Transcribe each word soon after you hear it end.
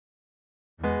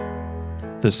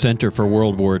The Center for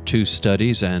World War II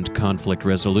Studies and Conflict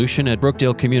Resolution at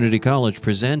Brookdale Community College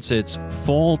presents its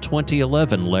Fall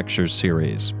 2011 lecture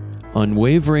series,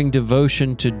 Unwavering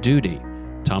Devotion to Duty,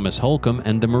 Thomas Holcomb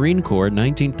and the Marine Corps,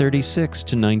 1936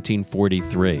 to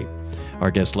 1943.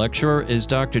 Our guest lecturer is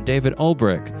Dr. David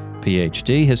Ulbrich,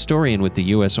 Ph.D., historian with the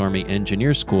U.S. Army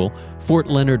Engineer School, Fort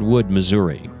Leonard Wood,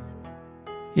 Missouri.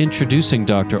 Introducing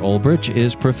Dr. Ulbrich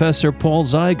is Professor Paul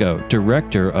Zygo,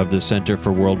 Director of the Center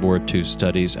for World War II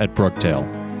Studies at Brookdale.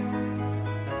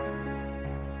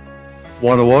 I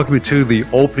want to welcome you to the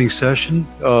opening session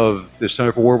of the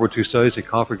Center for World War II Studies and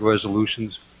Conflict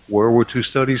Resolution's World War II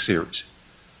Studies series.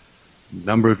 A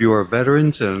number of you are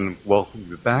veterans, and welcome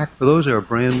you back. For those that are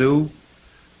brand new,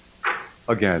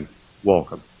 again,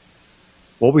 welcome.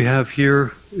 What we have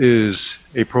here is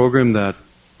a program that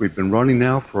we've been running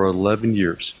now for 11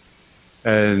 years.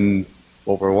 And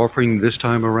what we're offering this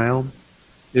time around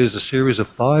is a series of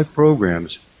 5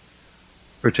 programs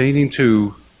pertaining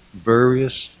to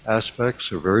various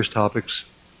aspects or various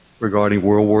topics regarding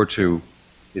World War II,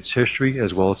 its history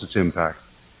as well as its impact.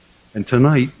 And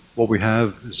tonight, what we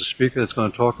have is a speaker that's going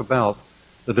to talk about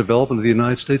the development of the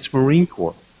United States Marine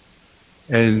Corps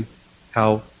and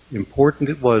how important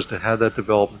it was to have that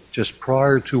development just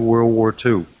prior to World War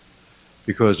II.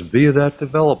 Because via that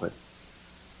development,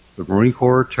 the Marine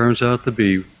Corps turns out to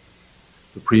be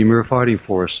the premier fighting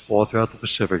force all throughout the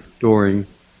Pacific during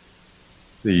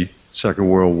the Second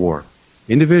World War.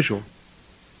 Individual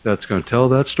that's going to tell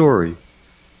that story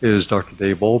is Dr.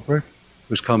 Dave Ulbrich,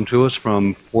 who's come to us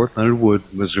from Fort Leonard Wood,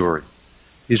 Missouri.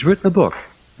 He's written a book,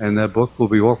 and that book will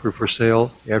be offered for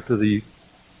sale after the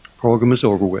program is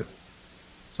over with.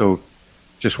 So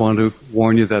just wanted to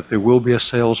warn you that there will be a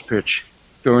sales pitch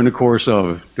during the course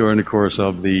of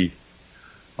the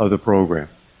program.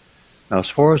 Now, as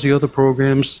far as the other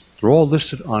programs, they're all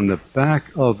listed on the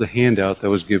back of the handout that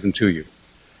was given to you.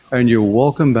 And you're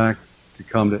welcome back to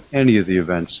come to any of the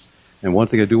events. And one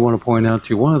thing I do want to point out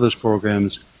to you, one of those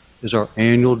programs is our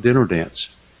annual dinner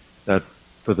dance that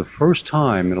for the first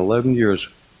time in 11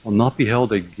 years will not be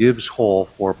held at Gibbs Hall,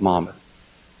 Fort Monmouth.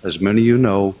 As many of you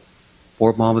know,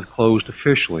 Fort Monmouth closed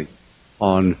officially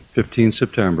on 15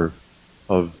 September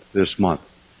of this month.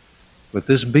 With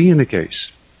this being the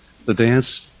case, the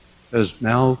dance has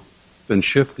now been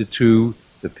shifted to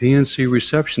the PNC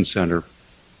Reception Center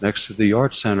next to the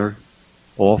Arts Center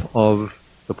off of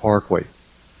the Parkway.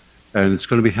 And it's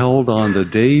going to be held on the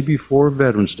day before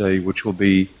Veterans Day, which will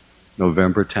be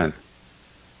November 10th.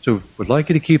 So we'd like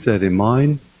you to keep that in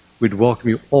mind. We'd welcome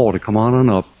you all to come on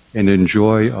up and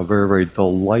enjoy a very, very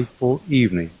delightful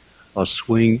evening of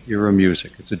swing era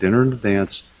music. It's a dinner and a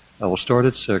dance that will start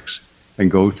at 6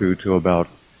 and go through to about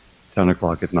 10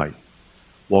 o'clock at night.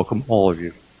 Welcome all of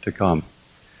you to come.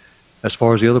 As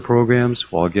far as the other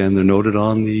programs, well, again, they're noted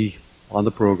on the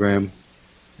program,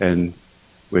 and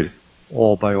we'd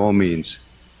all, by all means,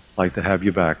 like to have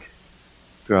you back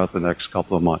throughout the next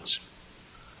couple of months.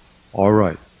 All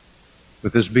right.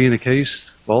 With this being the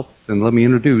case, well, then let me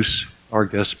introduce our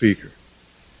guest speaker.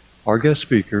 Our guest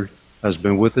speaker has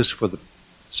been with us for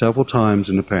several times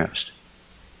in the past.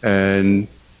 And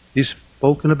he's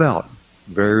spoken about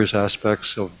various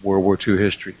aspects of World War II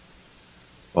history.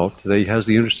 Well, today he has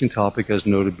the interesting topic as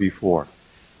noted before.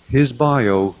 His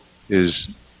bio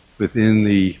is within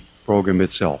the program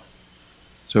itself.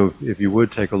 So if you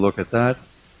would take a look at that,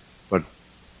 but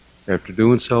after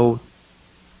doing so,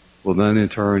 we'll then in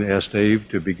turn ask Dave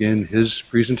to begin his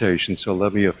presentation. So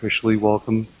let me officially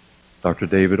welcome Dr.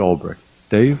 David Ulbrich.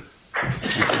 Dave?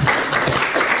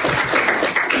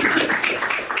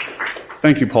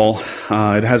 Thank you, Paul.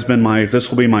 This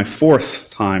will be my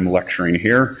 4th time lecturing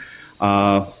here.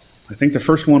 I think the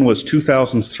first one was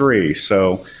 2003,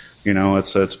 so, you know,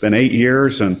 it's been 8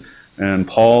 years, and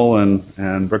Paul and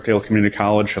Brookdale Community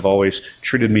College have always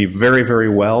treated me very, very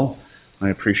well. I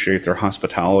appreciate their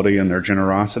hospitality and their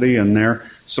generosity and their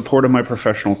support of my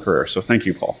professional career, so thank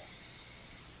you, Paul.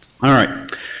 All right.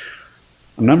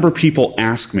 A number of people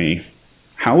ask me,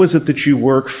 how is it that you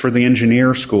work for the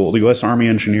engineer school, the U.S. Army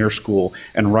Engineer School,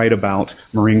 and write about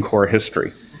Marine Corps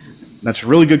history? That's a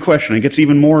really good question. It gets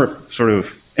even more sort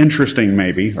of interesting,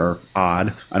 maybe, or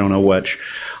odd. I don't know which.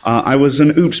 I was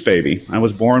an oops baby. I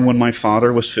was born when my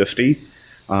father was 50,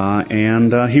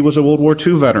 and he was a World War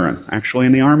II veteran, actually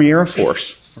in the Army Air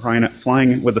Force,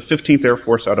 flying with the 15th Air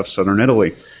Force out of southern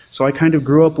Italy. So I kind of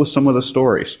grew up with some of the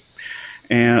stories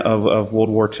of World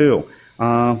War II.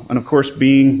 And of course,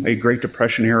 being a Great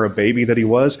Depression era baby that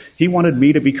he wanted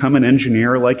me to become an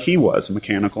engineer like he was, a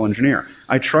mechanical engineer.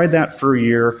 I tried that for a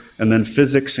year, and then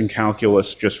physics and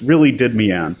calculus just really did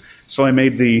me in. So I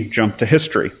made the jump to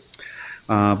history.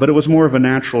 But it was more of a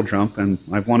natural jump, and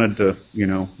I wanted to,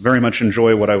 very much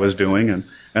enjoy what I was doing,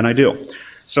 and I do.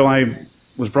 So I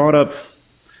was brought up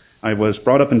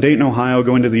in Dayton, Ohio,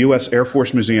 going to the U.S. Air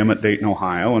Force Museum at Dayton,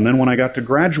 Ohio, and then when I got to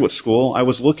graduate school, I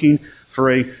was looking for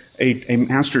a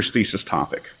master's thesis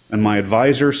topic, and my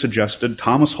advisor suggested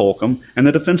Thomas Holcomb and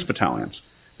the defense battalions.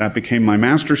 That became my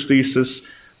master's thesis.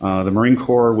 The Marine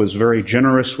Corps was very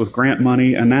generous with grant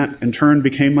money, and that in turn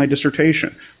became my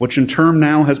dissertation, which in turn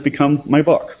now has become my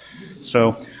book.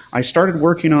 So I started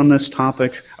working on this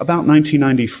topic about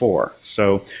 1994.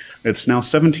 So it's now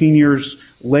 17 years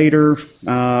later,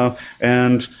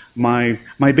 and my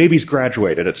baby's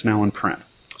graduated. It's now in print.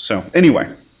 So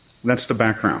anyway, that's the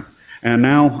background. And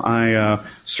now I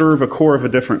serve a corps of a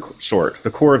different sort,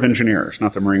 the Corps of Engineers,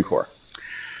 not the Marine Corps.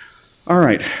 All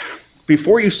right.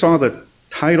 Before you saw the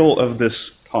title of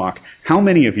this talk, how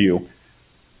many of you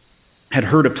had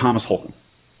heard of Thomas Holcomb?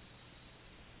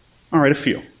 All right, a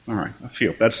few. All right, a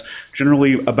few. That's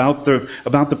generally about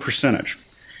the percentage.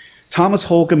 Thomas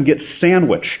Holcomb gets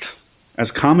sandwiched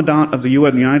as Commandant of the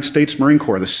United States Marine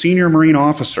Corps, the senior Marine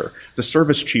officer, the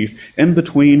service chief, in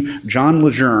between John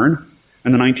Lejeune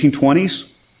in the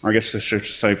 1920s, or I guess I should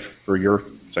say for your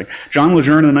sake, John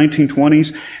Lejeune in the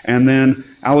 1920s, and then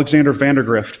Alexander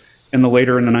Vandergrift in the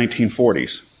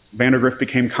 1940s. Vandergrift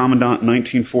became commandant in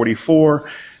 1944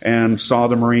 and saw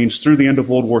the Marines through the end of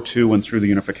World War II and through the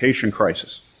unification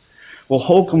crisis. Well,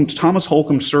 Thomas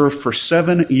Holcomb served for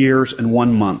 7 years and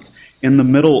 1 month in the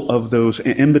middle of those,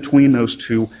 in between those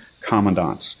two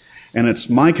commandants. And it's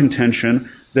my contention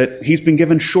that he's been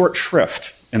given short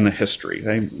shrift in the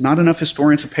history. Not enough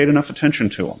historians have paid enough attention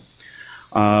to him.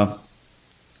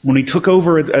 When he took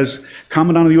over as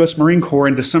Commandant of the U.S. Marine Corps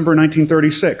in December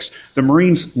 1936, the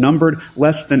Marines numbered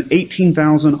less than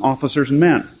 18,000 officers and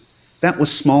men. That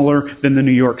was smaller than the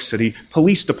New York City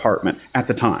Police Department at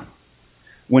the time.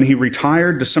 When he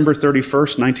retired December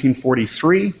 31st,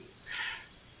 1943,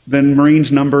 the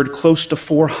Marines numbered close to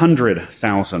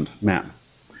 400,000 men.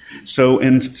 So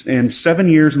in 7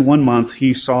 years and 1 month,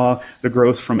 he saw the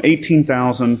growth from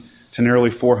 18,000 to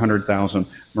nearly 400,000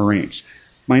 Marines.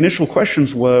 My initial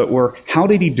questions were, how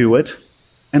did he do it,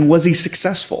 and was he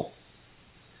successful?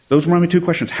 Those were my two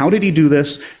questions. How did he do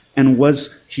this, and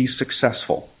was he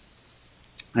successful?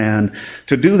 And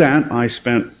to do that, I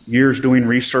spent years doing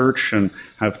research and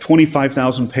have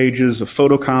 25,000 pages of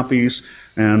photocopies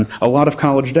and a lot of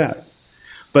college debt.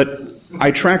 But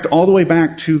I tracked all the way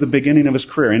back to the beginning of his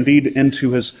career, indeed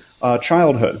into his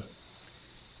childhood.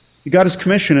 He got his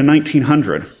commission in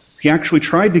 1900. He actually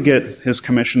tried to get his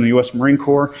commission in the U.S. Marine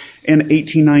Corps in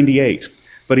 1898,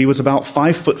 but he was about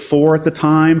 5'4" at the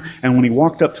time, and when he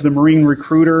walked up to the Marine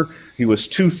recruiter, he was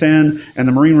too thin, and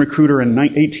the Marine recruiter in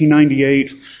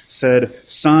 1898 said,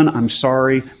 "Son, I'm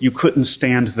sorry, you couldn't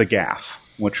stand the gaff,"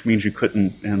 which means you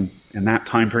couldn't, in that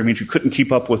time period, means you couldn't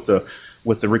keep up with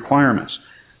the requirements.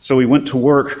 So he went to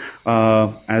work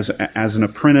as an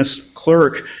apprentice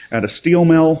clerk at a steel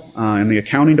mill, in the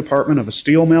accounting department of a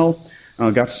steel mill.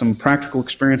 Got some practical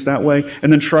experience that way,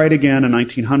 and then tried again in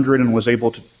 1900 and was able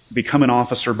to become an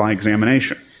officer by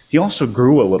examination. He also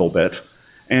grew a little bit,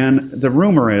 and the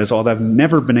rumor is, although I've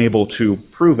never been able to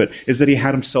prove it, is that he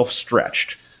had himself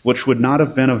stretched, which would not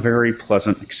have been a very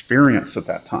pleasant experience at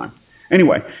that time.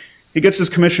 Anyway, he gets his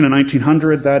commission in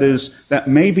 1900. That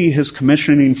may be his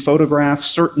commissioning photograph.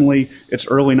 Certainly, it's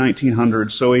early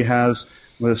 1900s, so he has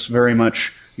this very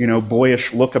much,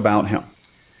 boyish look about him.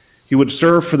 He would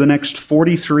serve for the next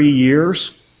 43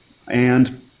 years,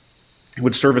 and he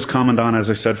would serve as commandant, as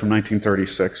I said, from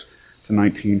 1936 to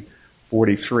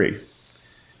 1943.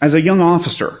 As a young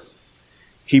officer,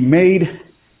 he made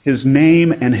his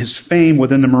name and his fame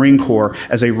within the Marine Corps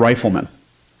as a rifleman.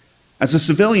 As a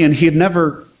civilian, he had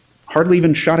never hardly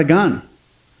even shot a gun,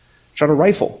 shot a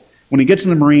rifle. When he gets in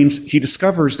the Marines, he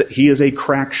discovers that he is a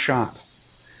crack shot.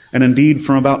 And indeed,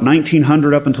 from about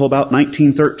 1900 up until about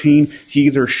 1913, he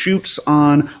either shoots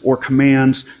on or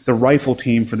commands the rifle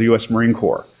team for the U.S. Marine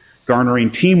Corps,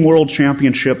 garnering team world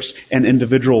championships and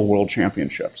individual world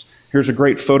championships. Here's a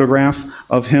great photograph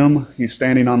of him. He's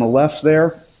standing on the left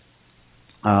there.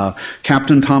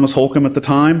 Captain Thomas Holcomb at the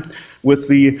time, with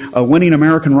the winning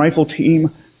American rifle team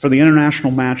for the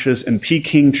international matches in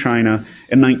Peking, China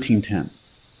in 1910.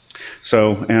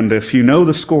 So, and if you know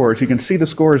the scores, you can see the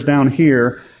scores down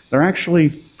here. They're actually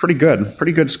pretty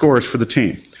good scores for the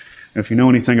team, if you know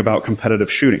anything about competitive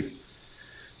shooting.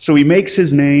 So he makes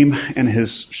his name and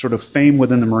his sort of fame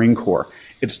within the Marine Corps.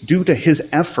 It's due to his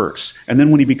efforts, and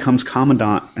then when he becomes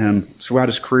commandant and throughout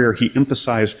his career, he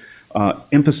emphasizes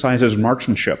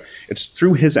marksmanship. It's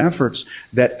through his efforts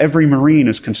that every Marine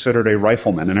is considered a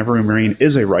rifleman, and every Marine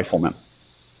is a rifleman.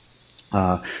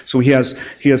 So he has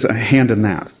a hand in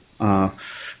that.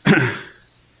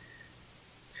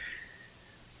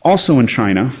 Also in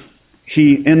China,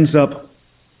 he ends up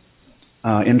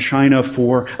in China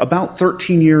for about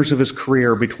 13 years of his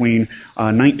career between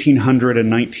 1900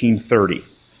 and 1930.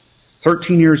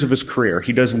 13 years of his career.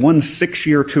 He does one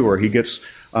 6-year tour. He gets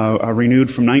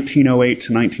renewed from 1908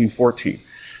 to 1914.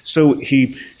 So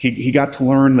he got to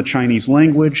learn the Chinese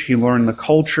language. He learned the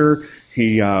culture.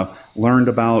 He learned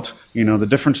about the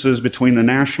differences between the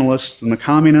nationalists and the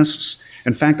communists.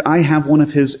 In fact, I have one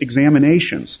of his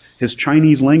examinations, his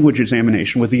Chinese language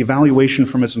examination, with the evaluation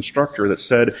from his instructor that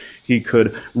said he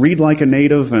could read like a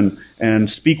native and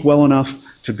speak well enough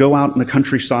to go out in the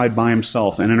countryside by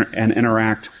himself and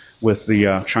interact with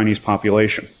the Chinese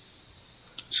population.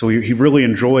 So he really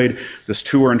enjoyed this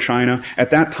tour in China.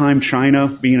 At that time,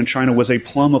 being in China, was a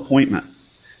plum appointment.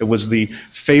 It was the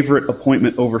favorite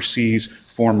appointment overseas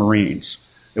for Marines.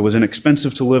 It was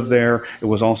inexpensive to live there. It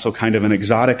was also kind of an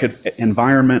exotic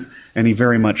environment, and he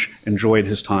very much enjoyed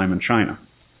his time in China.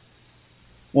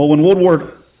 Well, when World War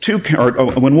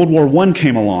I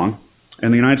came along,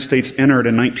 and the United States entered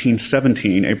in April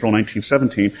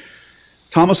 1917,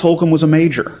 Thomas Holcomb was a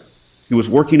major. He was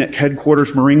working at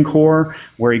Headquarters Marine Corps,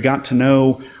 where he got to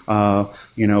know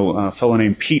a fellow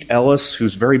named Pete Ellis,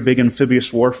 who's very big in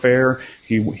amphibious warfare.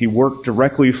 He worked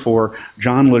directly for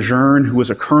John Lejeune, who was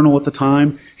a colonel at the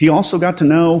time. He also got to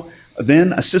know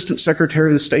then Assistant Secretary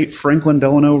of the State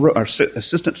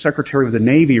Assistant Secretary of the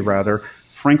Navy,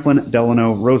 Franklin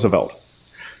Delano Roosevelt.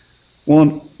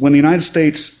 Well, when the United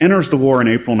States enters the war in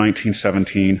April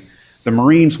 1917, the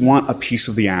Marines want a piece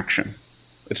of the action.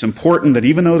 It's important that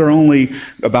even though there are only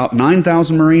about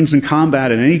 9,000 Marines in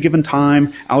combat at any given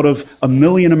time out of 1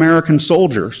 million American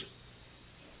soldiers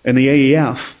in the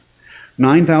AEF,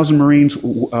 9,000 Marines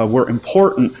were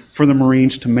important for the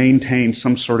Marines to maintain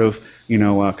some sort of,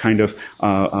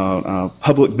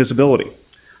 public visibility.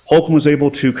 Holcomb was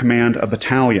able to command a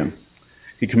battalion.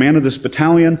 He commanded this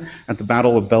battalion at the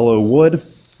Battle of Belleau Wood,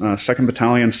 2nd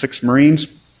Battalion, 6 Marines.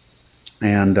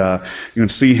 And you can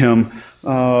see him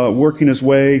working his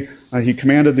way. He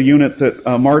commanded the unit that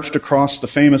marched across the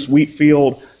famous wheat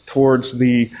field towards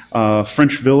the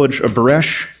French village of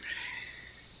Bresch.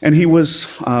 And he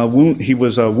was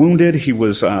wounded.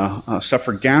 He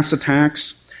suffered gas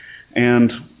attacks.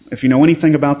 And if you know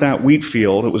anything about that wheat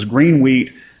field, it was green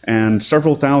wheat, and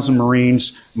several thousand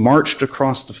Marines marched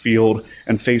across the field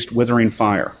and faced withering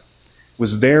fire. It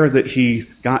was there that he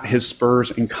got his spurs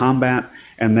in combat,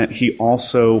 and that he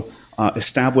also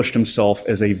established himself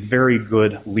as a very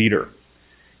good leader.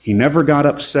 He never got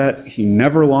upset. He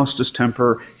never lost his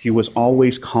temper. He was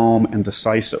always calm and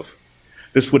decisive.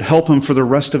 This would help him for the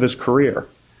rest of his career,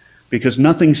 because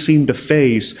nothing seemed to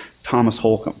faze Thomas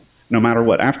Holcomb, no matter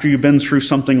what. After you've been through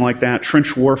something like that,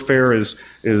 trench warfare in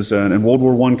World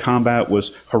War I combat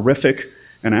was horrific,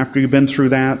 and after you've been through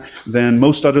that, then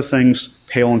most other things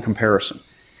pale in comparison.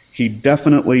 He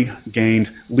definitely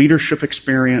gained leadership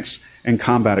experience and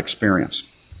combat experience.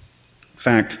 In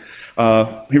fact,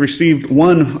 he received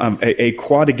a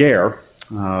Croix de Guerre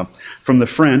from the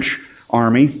French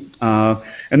Army,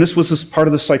 and this was part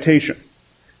of the citation.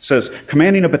 It says,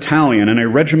 commanding a battalion and a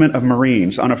regiment of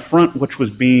Marines on a front which was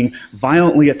being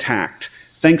violently attacked,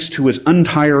 thanks to his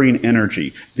untiring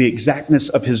energy, the exactness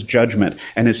of his judgment,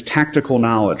 and his tactical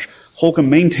knowledge, Holcomb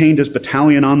maintained his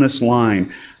battalion on this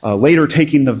line, later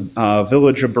taking the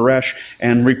village of Bresch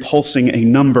and repulsing a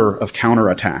number of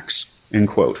counterattacks, end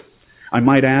quote. I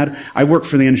might add, I worked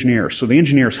for the engineers, so the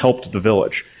engineers helped the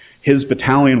village. His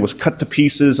battalion was cut to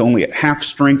pieces, only at half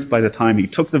strength by the time he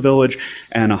took the village,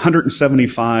 and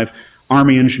 175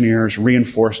 Army engineers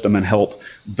reinforced them and helped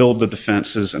build the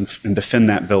defenses and defend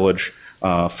that village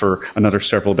for another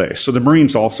several days. So the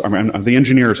Marines also, the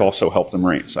engineers also helped the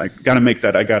Marines. I got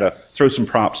to throw some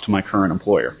props to my current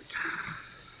employer.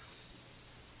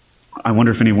 I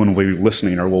wonder if anyone will be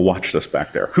listening or will watch this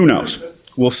back there. Who knows?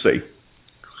 We'll see.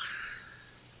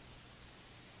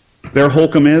 There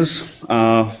Holcomb is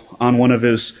on one of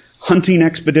his hunting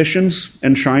expeditions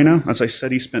in China. As I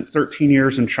said, he spent 13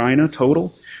 years in China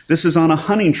total. This is on a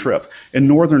hunting trip in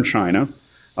northern China.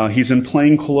 He's in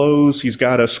plain clothes. He's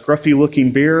got a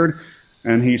scruffy-looking beard,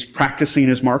 and he's practicing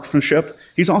his marksmanship.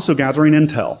 He's also gathering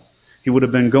intel. He would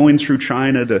have been going through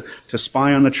China to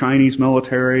spy on the Chinese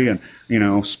military and,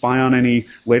 spy on any,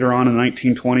 later on in the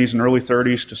 1920s and early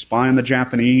 30s, to spy on the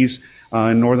Japanese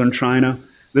in northern China.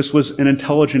 This was an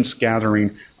intelligence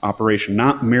gathering operation,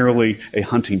 not merely a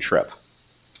hunting trip.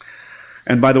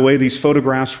 And by the way, these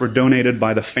photographs were donated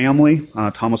by the family,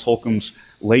 Thomas Holcomb's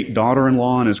late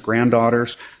daughter-in-law and his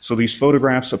granddaughters. So these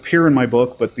photographs appear in my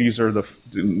book, but these are the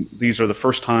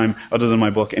first time, other than my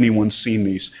book, anyone's seen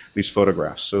these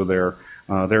photographs. So they're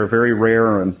very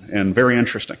rare and very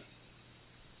interesting.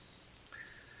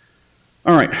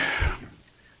 All right,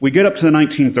 we get up to the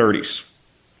 1930s.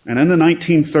 And in the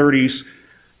 1930s,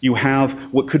 you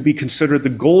have what could be considered the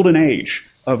golden age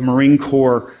of Marine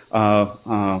Corps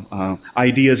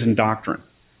ideas and doctrine.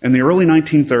 In the early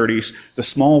 1930s, the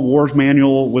Small Wars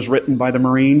Manual was written by the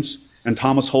Marines, and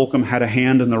Thomas Holcomb had a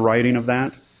hand in the writing of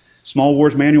that. Small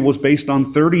Wars Manual was based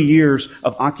on 30 years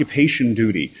of occupation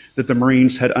duty that the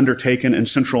Marines had undertaken in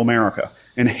Central America,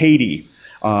 in Haiti,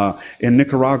 in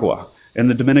Nicaragua, in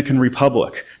the Dominican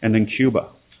Republic, and in Cuba.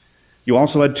 You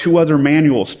also had two other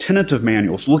manuals, tentative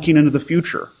manuals, looking into the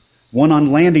future. One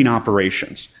on landing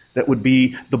operations, that would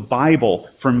be the Bible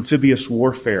for amphibious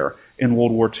warfare in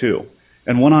World War II.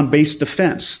 And one on base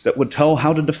defense, that would tell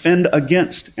how to defend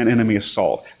against an enemy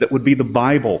assault. That would be the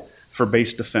Bible for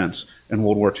base defense in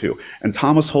World War II. And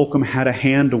Thomas Holcomb had a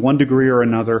hand to one degree or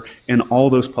another in all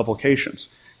those publications.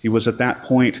 He was at that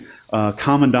point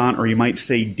commandant, or you might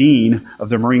say dean, of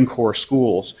the Marine Corps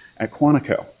schools at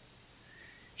Quantico.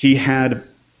 He had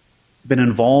been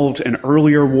involved in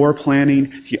earlier war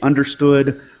planning. He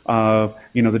understood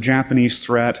the Japanese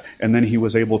threat, and then he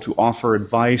was able to offer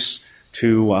advice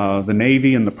to the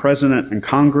Navy and the President and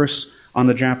Congress on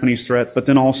the Japanese threat, but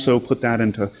then also put that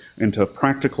into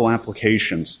practical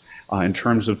applications in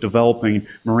terms of developing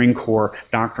Marine Corps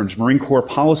doctrines, Marine Corps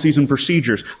policies and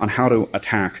procedures on how to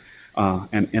attack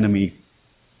an enemy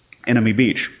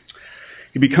beach.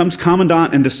 He becomes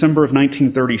commandant in December of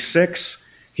 1936.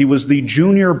 He was the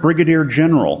junior brigadier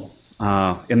general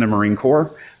in the Marine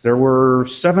Corps. There were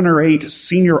 7 or 8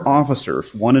 senior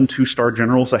officers, 1- and 2-star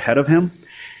generals ahead of him.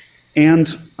 And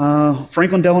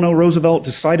Franklin Delano Roosevelt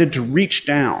decided to reach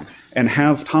down and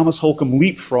have Thomas Holcomb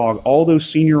leapfrog all those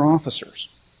senior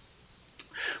officers.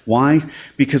 Why?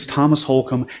 Because Thomas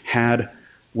Holcomb had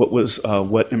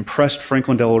what impressed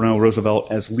Franklin Delano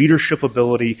Roosevelt as leadership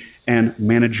ability and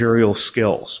managerial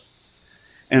skills.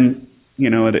 And,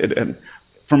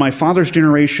 for my father's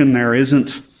generation,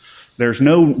 there's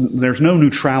no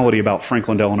neutrality about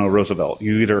Franklin Delano Roosevelt.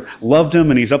 You either loved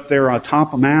him and he's up there on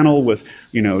top of mantle with,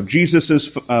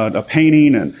 Jesus's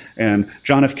painting and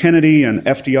John F. Kennedy and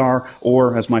FDR,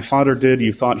 or as my father did,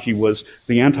 you thought he was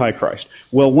the Antichrist.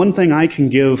 Well, one thing I can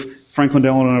give Franklin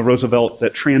Delano Roosevelt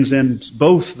that transcends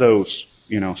both those,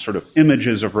 sort of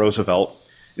images of Roosevelt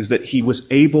is that he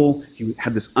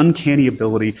had this uncanny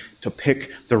ability to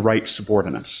pick the right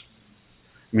subordinates.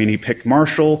 He picked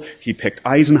Marshall, he picked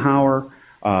Eisenhower,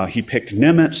 he picked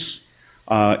Nimitz,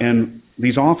 and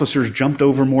these officers jumped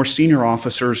over more senior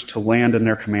officers to land in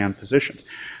their command positions.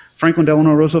 Franklin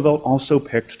Delano Roosevelt also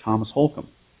picked Thomas Holcomb.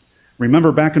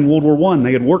 Remember, back in World War I,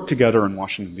 they had worked together in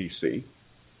Washington, D.C.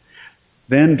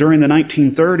 Then, during the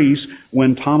 1930s,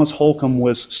 when Thomas Holcomb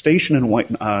was stationed in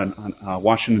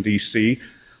Washington, D.C.,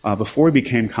 before he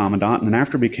became commandant, and then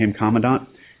after he became commandant,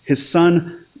 his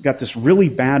son got this really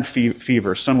bad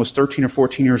fever. His son was 13 or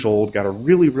 14 years old, got a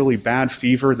really, really bad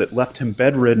fever that left him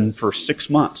bedridden for 6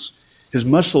 months. His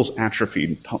muscles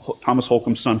atrophied. Thomas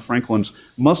Holcomb's son Franklin's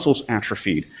muscles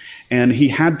atrophied. And he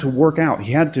had to work out.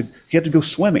 He had to go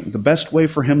swimming. The best way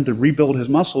for him to rebuild his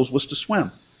muscles was to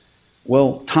swim.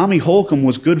 Well, Tommy Holcomb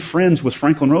was good friends with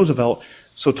Franklin Roosevelt,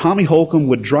 so Tommy Holcomb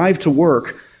would drive to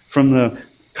work from the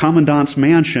Commandant's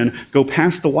mansion, go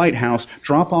past the White House,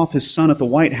 drop off his son at the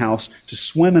White House to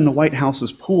swim in the White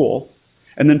House's pool,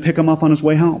 and then pick him up on his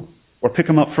way home, or pick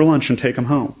him up for lunch and take him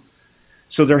home.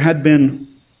 So there had been,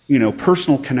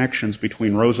 personal connections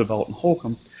between Roosevelt and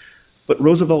Holcomb, but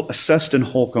Roosevelt assessed in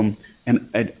Holcomb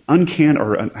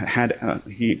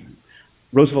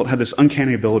Roosevelt had this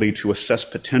uncanny ability to assess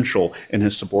potential in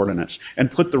his subordinates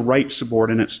and put the right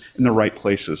subordinates in the right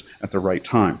places at the right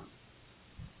time.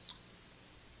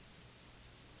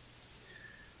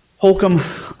 Holcomb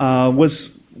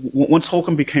once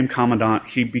Holcomb became commandant,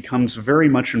 he becomes very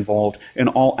much involved in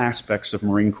all aspects of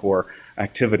Marine Corps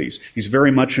activities. He's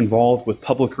very much involved with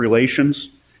public relations.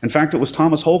 In fact, it was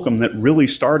Thomas Holcomb that really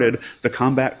started the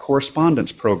combat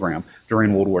correspondence program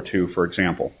during World War II, for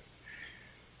example.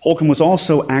 Holcomb was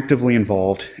also actively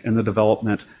involved in the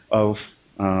development of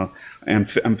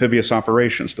amphibious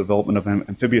operations, development of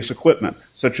amphibious equipment,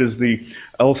 such as the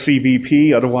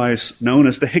LCVP, otherwise known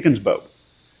as the Higgins boat.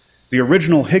 The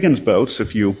original Higgins boats,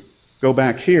 if you go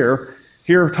back here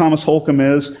Thomas Holcomb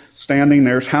is standing.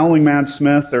 There's Howling Mad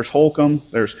Smith, there's Holcomb,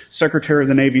 there's Secretary of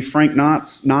the Navy Frank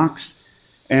Knox,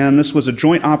 And this was a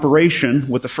joint operation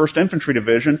with the 1st Infantry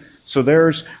Division. So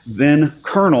there's then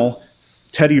Colonel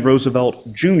Teddy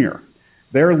Roosevelt Jr.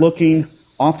 They're looking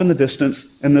off in the distance,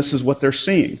 and this is what they're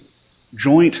seeing.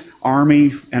 Joint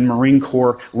Army and Marine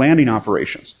Corps landing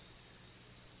operations.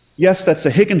 Yes, that's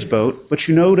the Higgins boat, but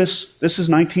you notice this is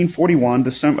 1941,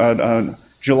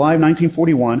 July of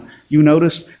 1941. You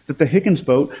notice that the Higgins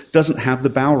boat doesn't have the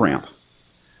bow ramp.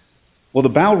 Well, the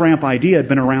bow ramp idea had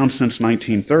been around since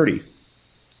 1930.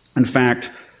 In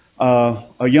fact,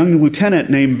 a young lieutenant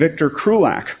named Victor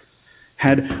Krulak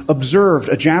had observed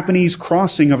a Japanese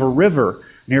crossing of a river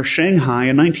near Shanghai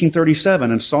in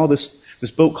 1937 and saw this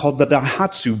boat called the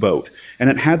Daihatsu boat. And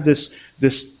it had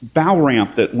this bow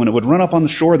ramp that when it would run up on the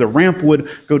shore, the ramp would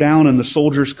go down and the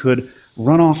soldiers could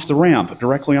run off the ramp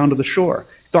directly onto the shore.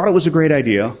 Thought it was a great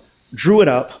idea, drew it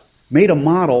up, made a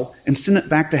model, and sent it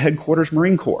back to Headquarters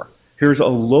Marine Corps. Here's a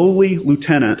lowly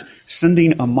lieutenant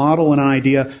sending a model and an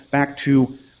idea back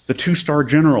to the 2-star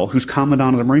general who's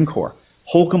commandant of the Marine Corps.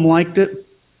 Holcomb liked it.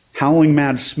 Howling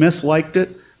Mad Smith liked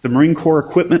it. The Marine Corps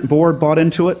Equipment Board bought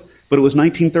into it. But it was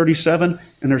 1937,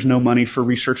 and there's no money for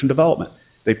research and development.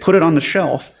 They put it on the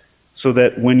shelf so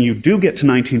that when you do get to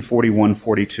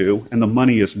 1941-42, and the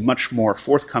money is much more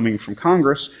forthcoming from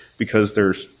Congress because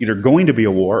there's either going to be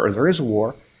a war or there is a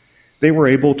war, they were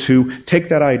able to take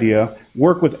that idea,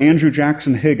 work with Andrew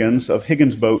Jackson Higgins of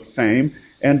Higgins Boat fame,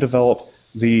 and develop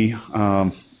the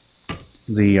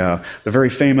very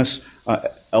famous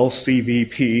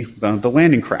LCVP, the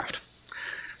landing craft.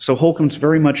 So Holcomb's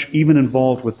very much even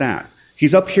involved with that.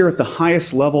 He's up here at the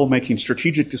highest level making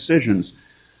strategic decisions,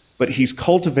 but he's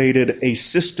cultivated a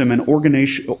system and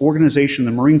organization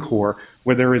in the Marine Corps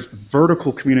where there is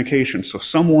vertical communication. So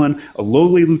someone, a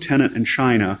lowly lieutenant in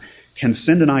China, can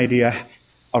send an idea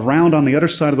around on the other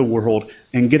side of the world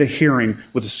and get a hearing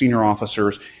with the senior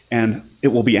officers, and it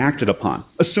will be acted upon,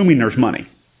 assuming there's money.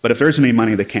 But if there isn't any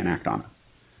money, they can't act on it.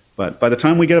 But by the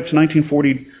time we get up to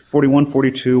 1940, 41,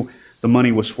 42, the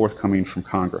money was forthcoming from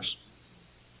Congress.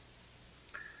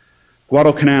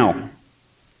 Guadalcanal.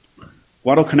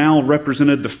 Guadalcanal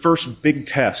represented the first big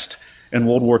test in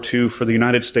World War II for the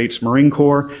United States Marine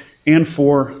Corps and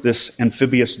for this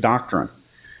amphibious doctrine.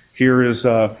 Here is,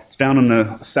 it's down in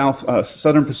the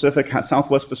southern Pacific,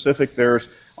 Southwest Pacific. There's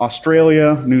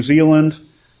Australia, New Zealand,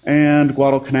 and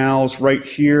Guadalcanal's right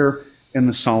here in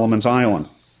the Solomons Island.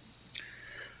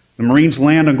 The Marines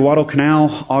land on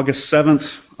Guadalcanal August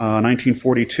 7th,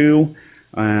 1942,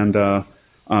 and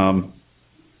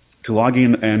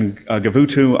Tulagi and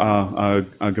Gavuto,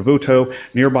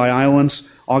 nearby islands,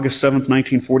 August 7th,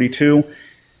 1942.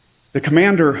 The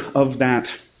commander of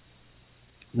that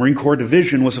Marine Corps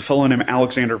division was a fellow named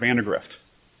Alexander Vandergrift,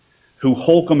 who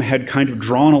Holcomb had kind of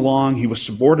drawn along. He was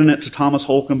subordinate to Thomas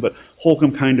Holcomb, but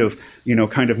Holcomb kind of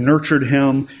nurtured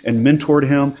him and mentored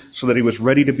him so that he was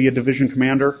ready to be a division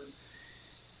commander.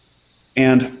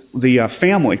 And the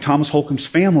family, Thomas Holcomb's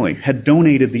family, had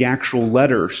donated the actual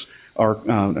letters or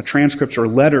transcripts or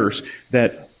letters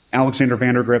that Alexander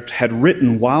Vandergrift had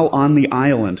written while on the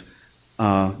island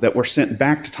that were sent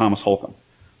back to Thomas Holcomb.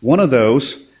 One of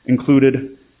those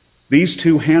included these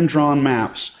two hand-drawn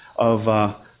maps of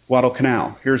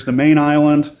Guadalcanal. Here's the main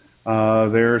island.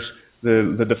 There's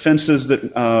the defenses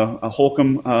that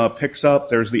Holcomb picks up.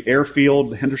 There's the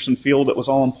airfield, the Henderson Field that was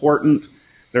all important.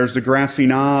 There's the grassy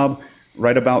knob.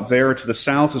 Right about there to the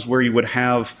south is where you would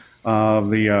have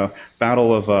the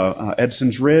Battle of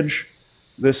Edson's Ridge.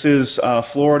 This is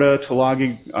Florida,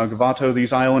 Tulagi, Gavato,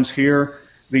 these islands here.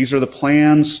 These are the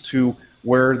plans to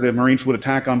where the Marines would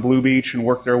attack on Blue Beach and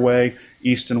work their way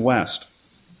east and west.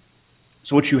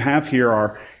 So what you have here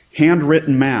are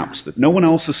handwritten maps that no one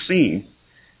else has seen.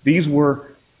 These were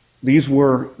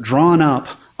drawn up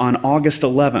on August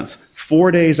 11th, 4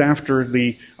 days after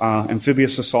the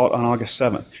amphibious assault on August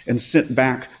 7th, and sent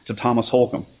back to Thomas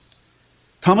Holcomb.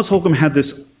 Thomas Holcomb had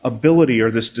this ability or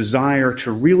this desire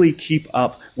to really keep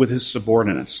up with his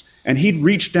subordinates, and he'd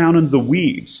reach down into the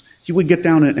weeds. He would get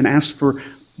down and ask for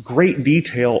great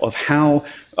detail of how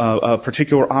a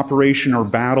particular operation or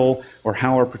battle or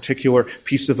how a particular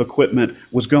piece of equipment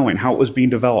was going, how it was being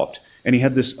developed. And he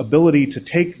had this ability to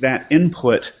take that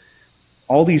input,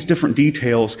 all these different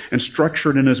details, and structure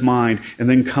it in his mind, and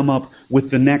then come up with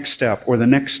the next step or the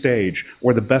next stage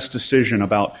or the best decision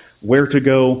about where to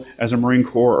go as a Marine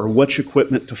Corps or which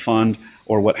equipment to fund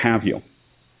or what have you.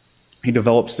 He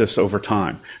develops this over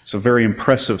time. It's a very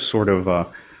impressive sort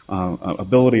of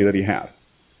ability that he had.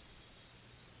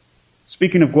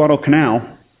 Speaking of Guadalcanal,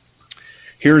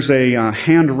 here's a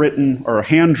handwritten or a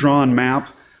hand-drawn map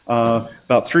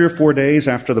about 3 or 4 days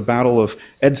after the Battle of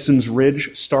Edson's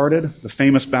Ridge started, the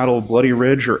famous Battle of Bloody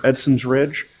Ridge or Edson's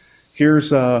Ridge. Here's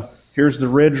the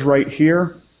ridge right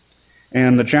here.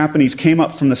 And the Japanese came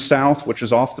up from the south, which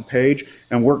is off the page,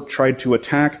 and tried to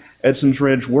attack Edson's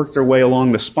Ridge, work their way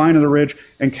along the spine of the ridge,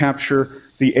 and capture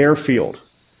the airfield.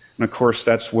 And of course,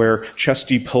 that's where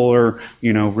Chesty Puller,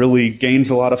 really gains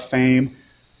a lot of fame.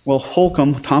 Well,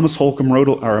 Thomas Holcomb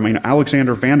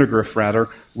Alexander Vandergrift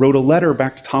wrote a letter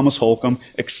back to Thomas Holcomb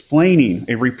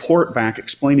a report back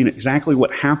explaining exactly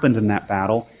what happened in that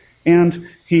battle. And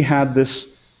he had this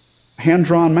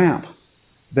hand-drawn map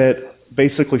that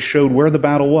basically showed where the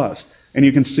battle was. And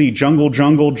you can see jungle,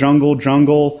 jungle, jungle,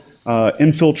 jungle,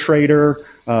 infiltrator,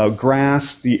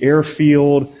 grass, the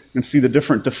airfield. You can see the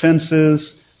different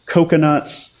defenses,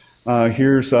 coconuts.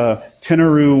 Here's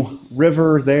Tinaroo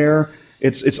River there.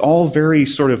 It's all very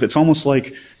it's almost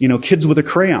like, kids with a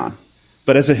crayon.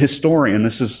 But as a historian,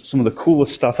 this is some of the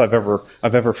coolest stuff I've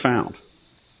ever found.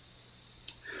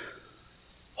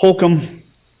 Holcomb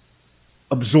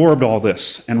absorbed all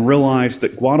this and realized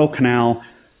that Guadalcanal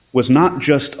was not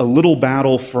just a little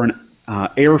battle for an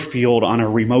airfield on a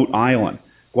remote island.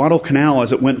 Guadalcanal,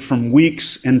 as it went from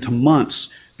weeks into months,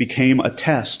 became a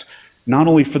test not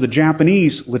only for the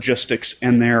Japanese logistics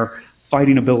and their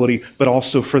fighting ability, but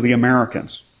also for the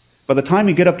Americans. By the time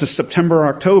you get up to September,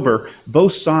 October,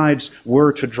 both sides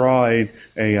were, to draw an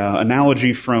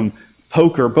analogy from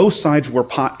poker, both sides were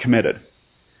pot committed.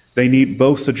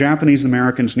 Both the Japanese and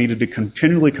Americans needed to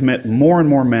continually commit more and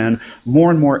more men, more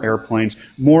and more airplanes,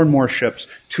 more and more ships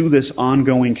to this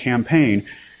ongoing campaign,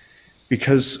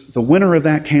 because the winner of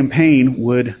that campaign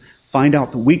would find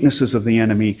out the weaknesses of the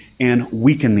enemy and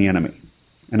weaken the enemy.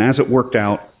 And as it worked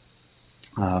out,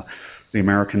 the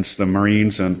Americans, the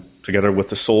Marines, and together with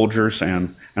the soldiers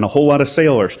and a whole lot of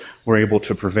sailors were able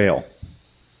to prevail.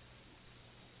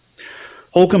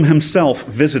 Holcomb himself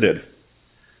visited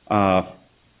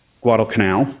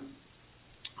Guadalcanal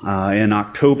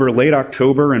in late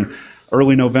October and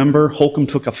early November. Holcomb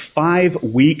took a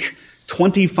 5-week,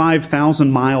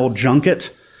 25,000-mile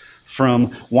junket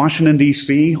from Washington,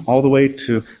 D.C., all the way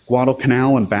to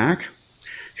Guadalcanal and back.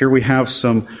 Here we have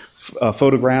some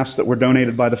photographs that were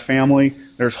donated by the family.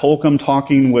 There's Holcomb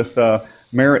talking with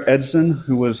Merritt Edson,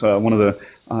 who was one of the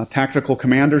tactical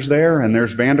commanders there, and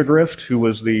there's Vandergrift, who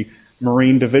was the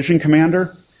Marine Division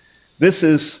commander. This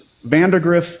is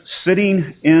Vandergrift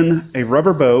sitting in a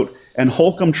rubber boat and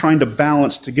Holcomb trying to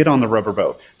balance to get on the rubber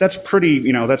boat. That's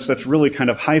pretty, that's really kind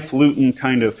of highfalutin,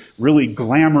 kind of really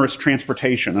glamorous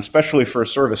transportation, especially for a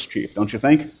service chief, don't you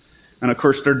think? And of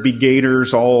course, there'd be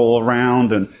gators all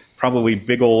around and probably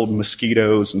big old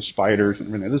mosquitoes and spiders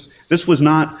and everything. This was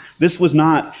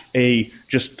not a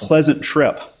just pleasant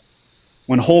trip.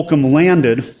 When Holcomb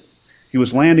landed, he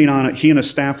and his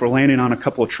staff were landing on a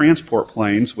couple of transport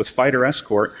planes with fighter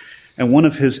escort, and one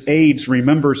of his aides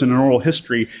remembers in an oral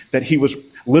history that he was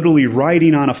literally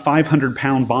riding on a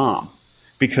 500-pound bomb,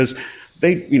 because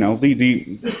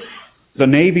the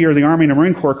Navy or the Army and the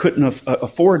Marine Corps couldn't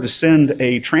afford to send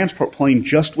a transport plane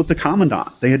just with the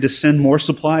commandant. They had to send more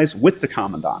supplies with the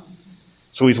commandant.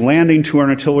 So he's landing to an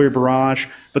artillery barrage,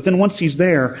 but then once he's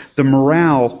there, the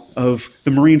morale of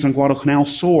the Marines on Guadalcanal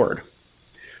soared.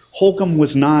 Holcomb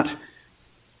was not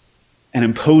an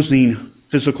imposing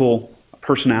physical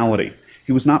personality.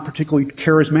 He was not particularly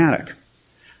charismatic.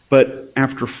 But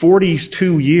after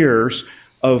 42 years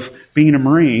of being a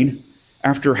Marine,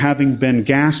 after having been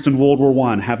gassed in World War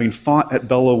I, having fought at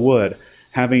Belleau Wood,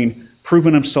 having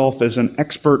proven himself as an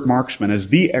expert marksman, as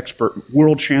the expert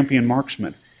world champion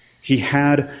marksman, he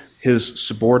had his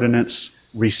subordinates'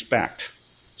 respect.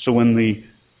 So when the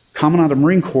Commandant of the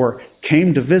Marine Corps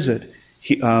came to visit,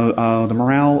 the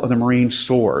morale of the Marines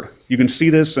soared. You can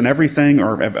see this in everything,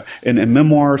 or in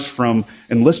memoirs from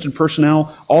enlisted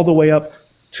personnel all the way up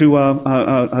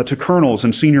to colonels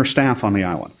and senior staff on the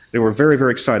island. They were very,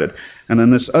 very excited. And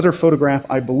then this other photograph,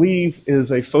 I believe,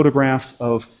 is a photograph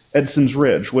of Edson's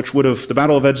Ridge, the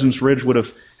Battle of Edson's Ridge would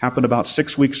have happened about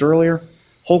 6 weeks earlier.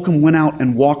 Holcomb went out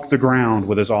and walked the ground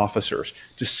with his officers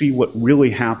to see what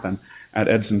really happened at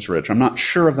Edson's Ridge. I'm not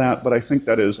sure of that, but I think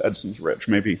that is Edson's Ridge.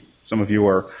 Maybe some of you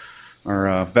are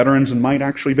veterans and might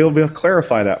actually be able to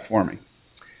clarify that for me.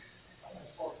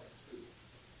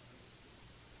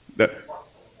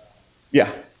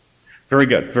 Yeah, very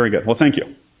good, very good. Well, thank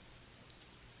you.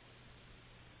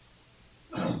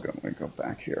 Let me go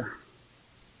back here.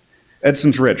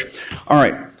 Edson's Ridge. All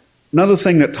right. Another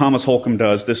thing that Thomas Holcomb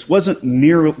does, this wasn't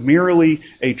merely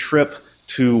a trip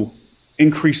to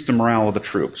increase the morale of the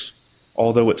troops,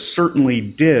 although it certainly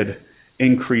did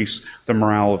increase the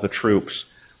morale of the troops.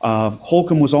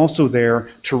 Holcomb was also there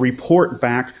to report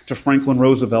back to Franklin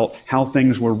Roosevelt how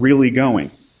things were really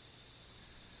going.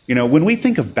 You know, when we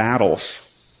think of battles,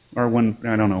 or when,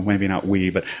 I don't know, maybe not we,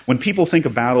 but when people think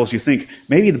of battles, you think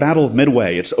maybe the Battle of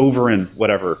Midway, it's over in,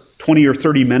 20 or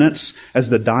 30 minutes as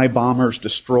the dive bombers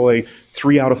destroy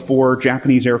 3 out of 4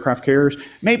 Japanese aircraft carriers.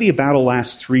 Maybe a battle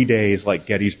lasts 3 days like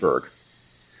Gettysburg.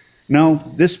 No,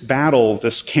 this battle,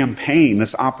 this campaign,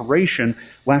 this operation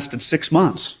lasted 6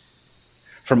 months.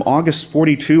 From August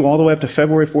 42 all the way up to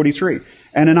February 43.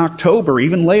 And in October,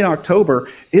 even late October,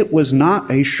 it was not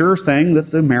a sure thing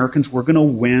that the Americans were going to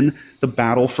win the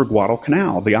battle for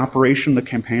Guadalcanal. The operation, the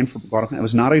campaign for Guadalcanal,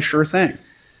 was not a sure thing.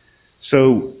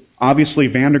 So obviously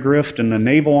Vandergrift and the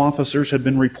naval officers had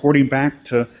been reporting back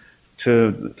to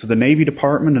the Navy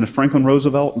Department and to Franklin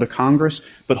Roosevelt and to Congress,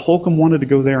 but Holcomb wanted to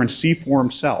go there and see for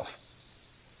himself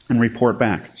and report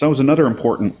back. So that was another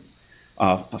important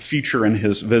feature in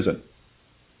his visit.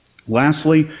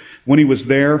 Lastly, when he was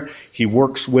there, he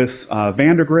works with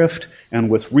Vandergrift and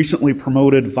with recently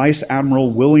promoted Vice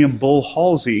Admiral William Bull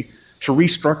Halsey to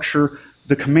restructure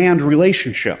the command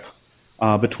relationship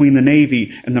between the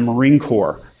Navy and the Marine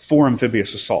Corps for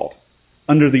amphibious assault.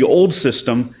 Under the old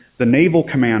system, the naval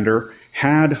commander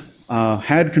had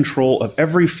control of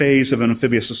every phase of an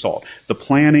amphibious assault: the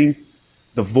planning,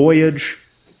 the voyage,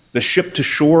 the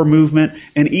ship-to-shore movement,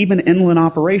 and even inland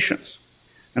operations.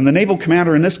 And the naval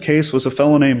commander in this case was a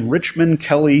fellow named Richmond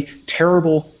Kelly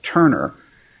Terrible Turner.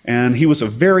 And he was a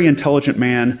very intelligent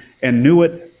man and knew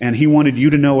it, and he wanted you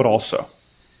to know it also.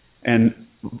 And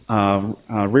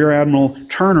Rear Admiral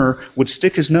Turner would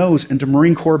stick his nose into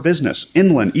Marine Corps business,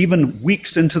 inland, even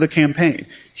weeks into the campaign.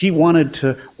 He wanted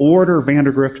to order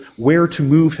Vandergrift where to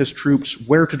move his troops,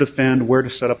 where to defend, where to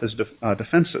set up his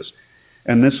defenses.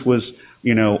 And this was,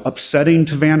 upsetting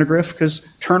to Vandergrift because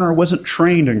Turner wasn't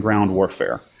trained in ground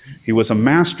warfare. He was a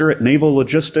master at naval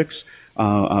logistics,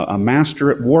 a master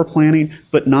at war planning,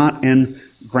 but not in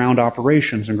ground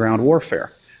operations and ground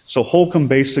warfare. So Holcomb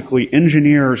basically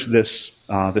engineers this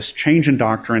change in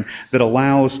doctrine that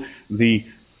allows the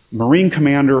Marine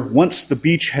commander, once the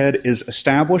beachhead is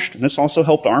established, and this also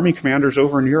helped Army commanders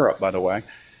over in Europe, by the way,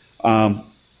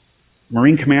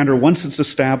 Marine commander, once it's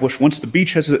established, once the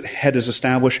beachhead is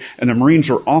established and the Marines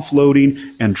are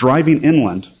offloading and driving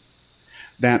inland,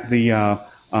 that the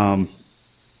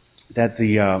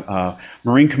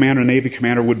Marine commander and Navy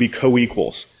commander would be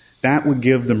co-equals. That would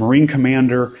give the Marine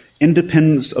commander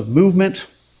independence of movement.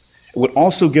 It would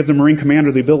also give the Marine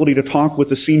commander the ability to talk with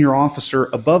the senior officer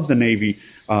above the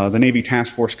Navy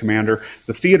Task Force commander,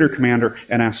 the theater commander,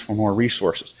 and ask for more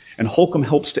resources. And Holcomb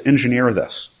helps to engineer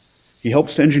this. He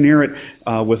helps to engineer it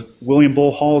with William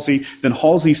Bull Halsey. Then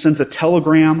Halsey sends a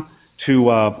telegram to,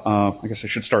 I guess I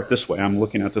should start this way. I'm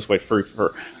looking at it this way.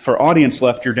 For audience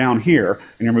left, you're down here,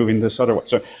 and you're moving this other way.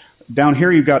 So down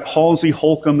here you've got Halsey,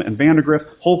 Holcomb, and Vandergrift.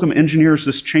 Holcomb engineers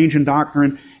this change in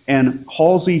doctrine, and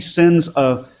Halsey sends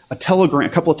a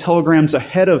couple of telegrams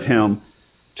ahead of him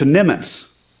to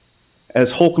Nimitz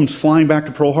as Holcomb's flying back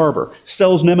to Pearl Harbor.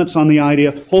 Sells Nimitz on the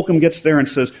idea. Holcomb gets there and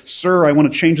says, "Sir, I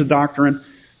want to change the doctrine."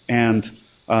 And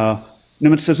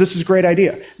Nimitz says, "This is a great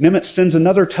idea." Nimitz sends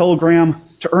another telegram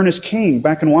to Ernest King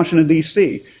back in Washington,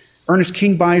 D.C. Ernest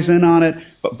King buys in on it,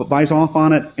 but buys off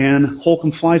on it, and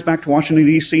Holcomb flies back to Washington,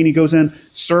 D.C., and he goes in,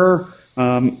 "Sir,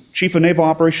 Chief of Naval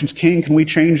Operations King, can we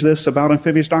change this about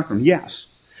amphibious doctrine?" Yes.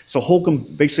 So Holcomb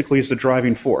basically is the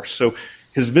driving force. So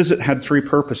his visit had 3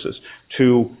 purposes: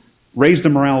 to raise the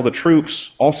morale of the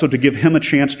troops, also to give him a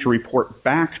chance to report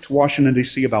back to Washington,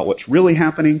 D.C. about what's really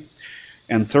happening,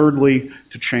 and thirdly,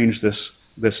 to change this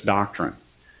doctrine.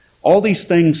 All these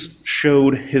things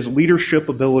showed his leadership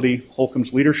ability,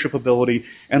 Holcomb's leadership ability,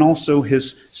 and also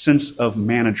his sense of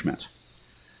management.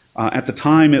 At the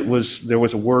time, there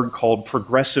was a word called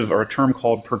progressive, or a term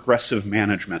called progressive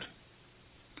management.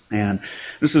 And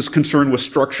this is concerned with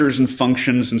structures and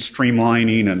functions and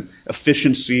streamlining and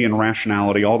efficiency and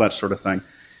rationality, all that sort of thing.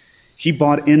 He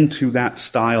bought into that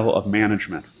style of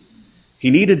management. He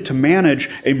needed to manage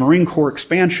a Marine Corps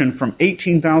expansion from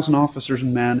 18,000 officers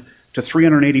and men to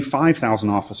 385,000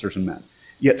 officers and men.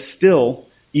 Yet still,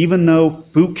 even though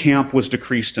boot camp was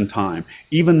decreased in time,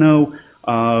 even though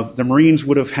the Marines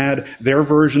would have had their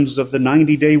versions of the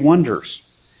 90-day wonders,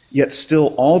 yet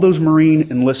still all those Marine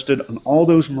enlisted and all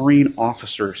those Marine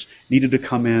officers needed to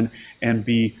come in and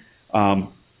be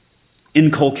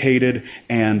inculcated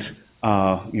and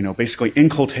basically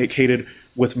inculcated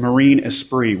with Marine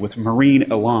esprit, with Marine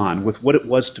elan, with what it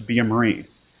was to be a Marine.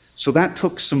 So that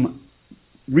took some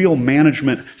real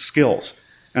management skills.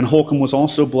 And Holcomb was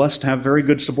also blessed to have very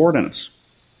good subordinates.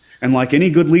 And like any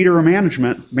good leader or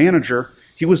manager,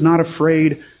 he was not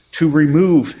afraid to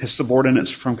remove his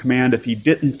subordinates from command if he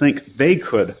didn't think they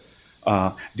could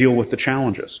deal with the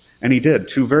challenges. And he did.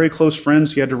 2 very close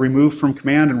friends he had to remove from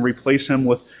command and replace them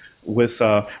with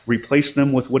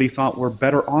what he thought were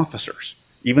better officers,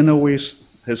 even though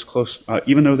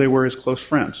they were his close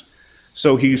friends.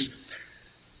 So he's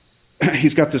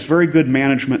got this very good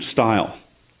management style,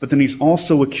 but then he's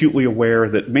also acutely aware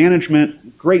that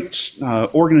management, great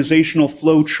organizational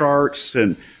flow charts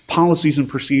and policies and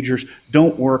procedures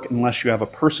don't work unless you have a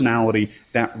personality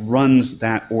that runs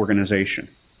that organization.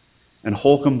 And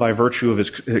Holcomb, by virtue of his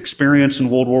experience in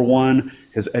World War I,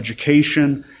 his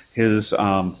education, his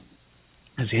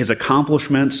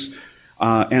accomplishments,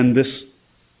 and this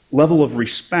level of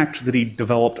respect that he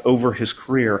developed over his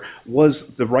career,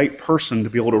 was the right person to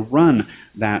be able to run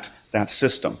that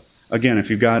system. Again, if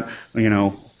you've got,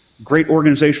 great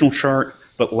organizational chart,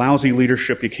 but lousy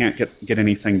leadership, you can't get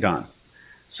anything done.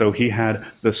 So he had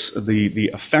the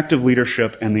effective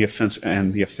leadership and the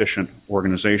efficient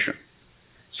organization.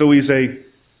 So he's a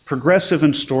progressive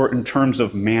in terms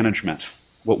of management.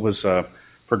 What was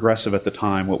progressive at the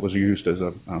time, what was used as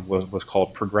was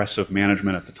called progressive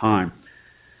management at the time.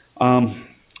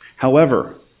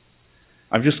 However,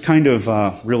 I've just kind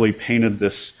of really painted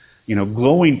this,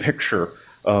 glowing picture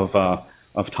of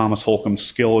Thomas Holcomb's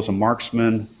skill as a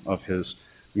marksman, of his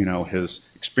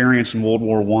experience in World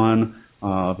War I,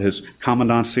 of his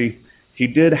commandancy. He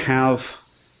did have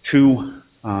 2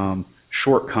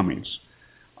 shortcomings.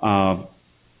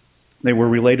 They were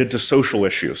related to social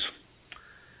issues.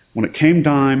 When it came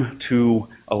time to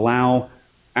allow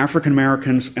African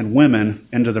Americans and women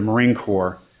into the Marine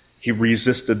Corps, he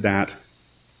resisted that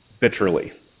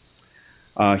bitterly.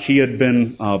 He had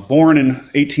been born in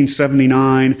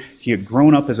 1879. He had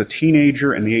grown up as a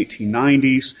teenager in the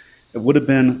 1890s. It would have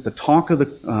been the talk of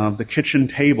the kitchen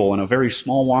table in a very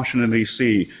small Washington,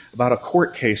 D.C. about a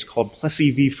court case called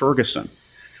Plessy v. Ferguson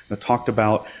that talked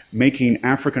about making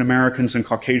African Americans and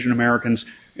Caucasian Americans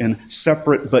in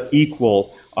separate but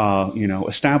equal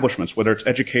establishments, whether it's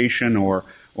education or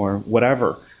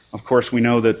whatever. Of course, we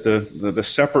know that the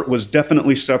separate was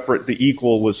definitely separate. The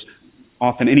equal was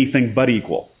often anything but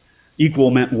equal.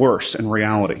 Equal meant worse in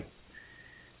reality.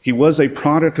 He was a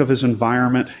product of his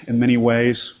environment in many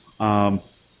ways.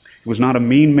 He was not a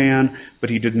mean man, but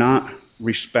he did not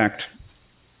respect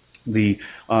the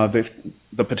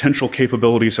potential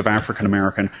capabilities of African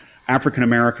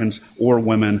Americans or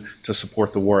women to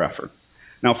support the war effort.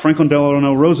 Now, Franklin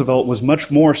Delano Roosevelt was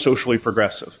much more socially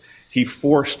progressive. He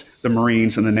forced the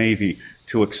Marines and the Navy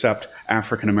to accept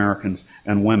African Americans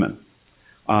and women.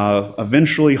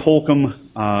 Eventually,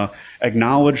 Holcomb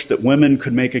acknowledged that women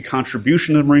could make a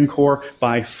contribution to the Marine Corps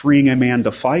by freeing a man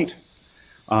to fight.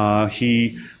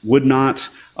 He would not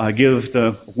give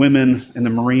the women in the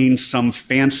Marines some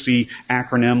fancy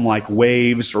acronym like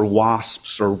WAVES or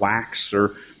WASPs or WACs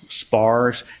or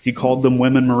SPARs. He called them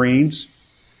Women Marines.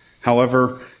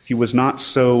 However, he was not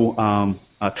so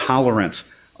tolerant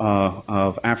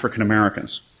of African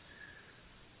Americans.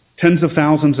 Tens of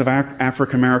thousands of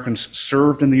African Americans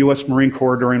served in the U.S. Marine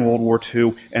Corps during World War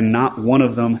II, and not one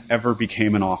of them ever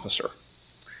became an officer.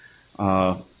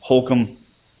 Holcomb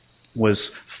was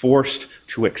forced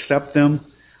to accept them.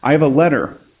 I have a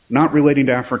letter, not relating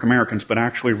to African Americans, but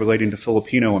actually relating to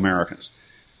Filipino Americans.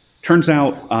 Turns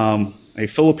out a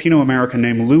Filipino American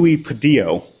named Louis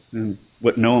Padillo, and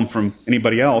wouldn't know him from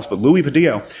anybody else, but Louis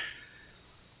Padillo,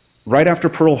 right after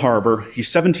Pearl Harbor, he's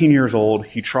 17 years old,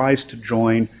 he tries to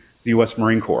join the U.S.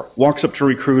 Marine Corps. Walks up to a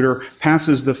recruiter,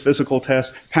 passes the physical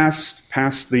test,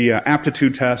 passed the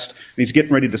aptitude test, and he's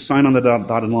getting ready to sign on the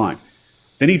dotted line.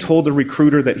 Then he told the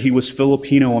recruiter that he was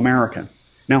Filipino American.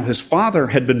 Now, his father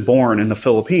had been born in the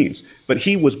Philippines, but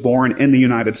he was born in the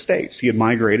United States. He had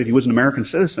migrated. He was an American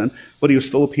citizen, but he was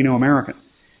Filipino American.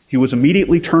 He was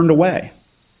immediately turned away.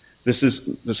 This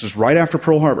is right after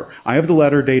Pearl Harbor. I have the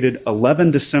letter dated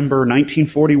 11 December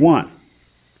 1941.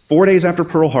 4 days after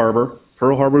Pearl Harbor.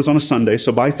 Pearl Harbor was on a Sunday,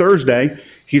 so by Thursday,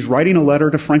 he's writing a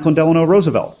letter to Franklin Delano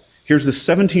Roosevelt. Here's this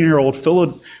 17-year-old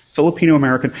Filipino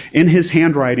American in his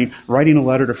handwriting writing a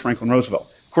letter to Franklin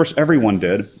Roosevelt. Of course, everyone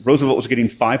did. Roosevelt was getting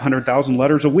 500,000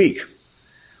 letters a week.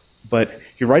 But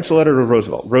he writes a letter to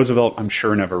Roosevelt. Roosevelt, I'm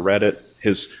sure, never read it.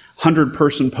 His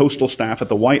 100-person postal staff at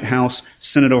the White House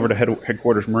sent it over to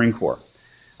headquarters Marine Corps.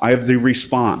 I have the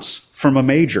response from a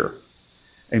major.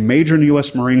 A major in the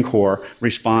U.S. Marine Corps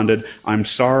responded, "I'm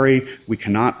sorry, we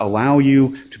cannot allow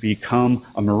you to become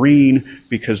a Marine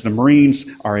because the Marines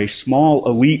are a small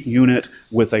elite unit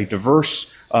with a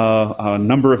diverse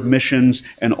number of missions,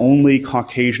 and only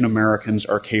Caucasian Americans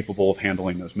are capable of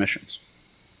handling those missions."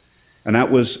 And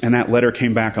that letter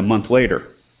came back a month later.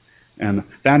 And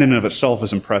that in and of itself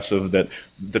is impressive, that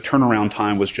the turnaround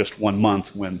time was just 1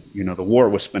 month when, the war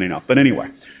was spinning up. But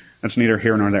anyway, that's neither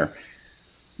here nor there.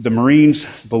 The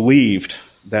Marines believed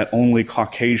that only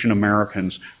Caucasian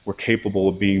Americans were capable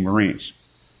of being Marines.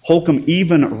 Holcomb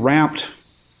even wrapped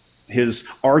his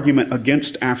argument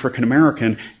against African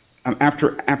Americans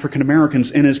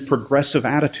in his progressive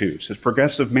attitudes, his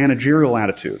progressive managerial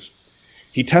attitudes.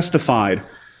 He testified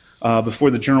before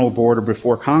the General Board or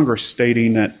before Congress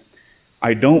stating that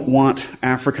I don't want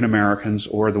African Americans,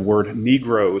 or the word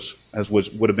Negroes, as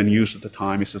would have been used at the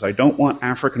time. He says, I don't want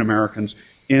African Americans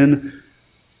in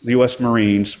the U.S.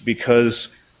 Marines because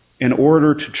in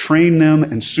order to train them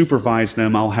and supervise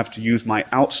them, I'll have to use my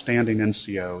outstanding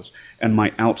NCOs and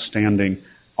my outstanding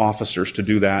officers to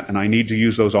do that, and I need to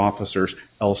use those officers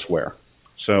elsewhere.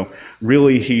 So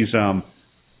really, he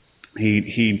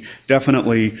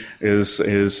definitely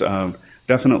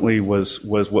definitely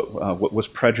was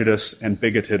prejudiced and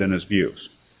bigoted in his views.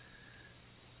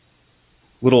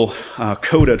 Little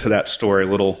coda to that story,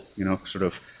 and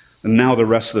now the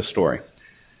rest of the story.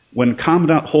 When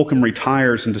Commandant Holcomb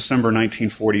retires in December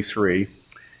 1943,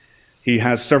 he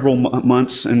has several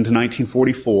months into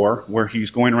 1944 where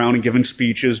he's going around and giving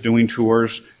speeches, doing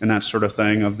tours, and that sort of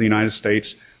thing of the United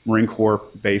States Marine Corps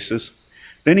bases.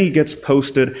 Then he gets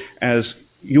posted as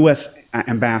U.S.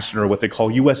 ambassador, what they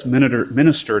call U.S.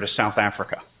 minister to South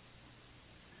Africa.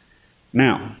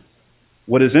 Now,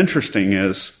 what is interesting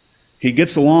is he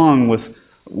gets along with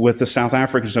the South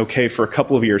Africans okay for a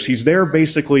couple of years. He's there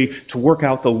basically to work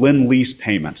out the Lend-Lease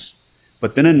payments.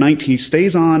 But then he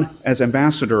stays on as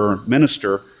ambassador or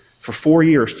minister for 4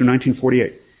 years through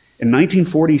 1948. In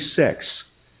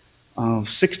 1946,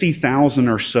 60,000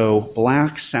 or so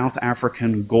black South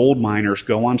African gold miners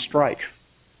go on strike.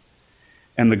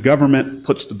 And the government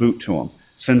puts the boot to them,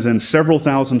 sends in several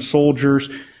thousand soldiers,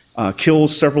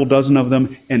 kills several dozen of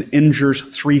them, and injures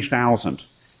 3,000,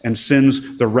 and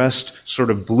sends the rest sort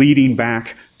of bleeding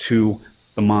back to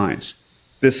the mines.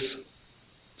 This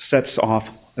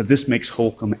makes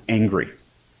Holcomb angry.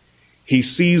 He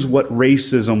sees what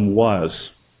racism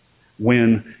was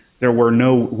when there were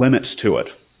no limits to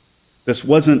it. This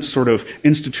wasn't sort of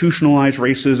institutionalized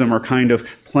racism or kind of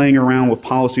playing around with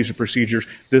policies or procedures.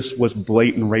 This was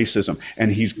blatant racism,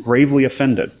 and he's gravely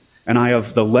offended. And I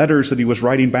have the letters that he was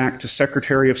writing back to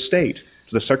Secretary of State,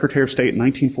 to the Secretary of State in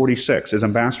 1946. As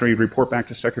ambassador, he'd report back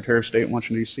to Secretary of State in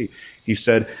Washington, D.C. He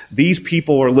said, these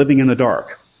people are living in the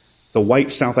dark. The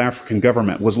white South African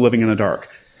government was living in the dark.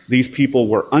 These people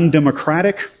were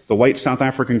undemocratic. The white South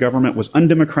African government was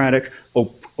undemocratic,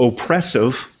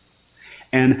 oppressive,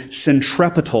 and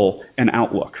centripetal in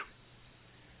outlook.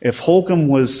 I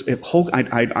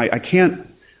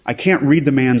can't read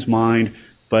the man's mind,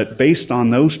 but based on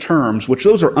those terms, which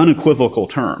those are unequivocal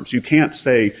terms, you can't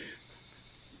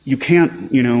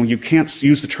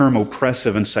use the term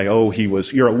oppressive and say, oh,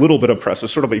 you're a little bit oppressive,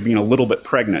 sort of like being a little bit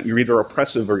pregnant. You're either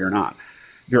oppressive or you're not.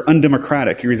 You're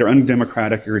undemocratic. You're either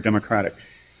undemocratic or you're democratic.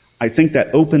 I think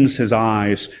that opens his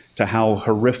eyes to how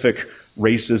horrific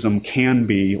racism can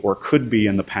be or could be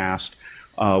in the past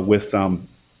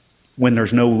when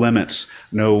there's no limits,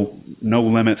 no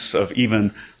limits of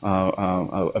even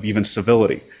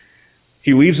civility.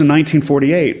 He leaves in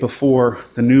 1948 before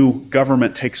the new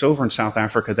government takes over in South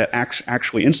Africa that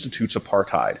actually institutes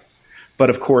apartheid. But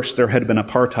of course, there had been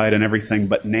apartheid in everything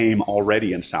but name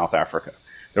already in South Africa.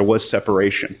 There was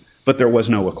separation, but there was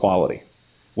no equality.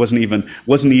 It wasn't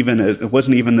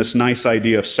even this nice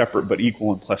idea of separate but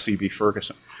equal in Plessy v.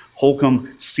 Ferguson.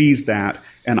 Holcomb sees that,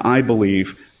 and I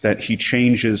believe that he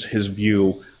changes his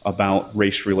view about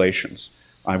race relations.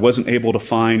 I wasn't able to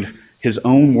find his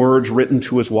own words written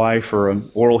to his wife or an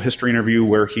oral history interview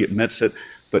where he admits it,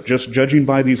 but just judging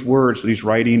by these words that he's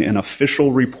writing in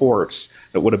official reports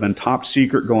that would have been top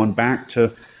secret going back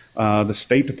to the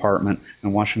State Department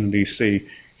in Washington, D.C.,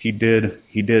 he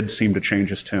did seem to change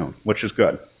his tune, which is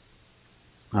good.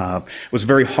 It was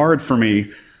very hard for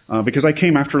me because I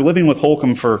came after living with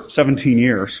Holcomb for 17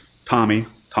 years,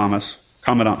 Thomas,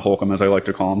 Commandant Holcomb, as I like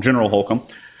to call him, General Holcomb.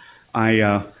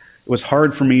 It was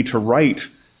hard for me to write,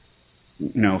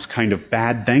 kind of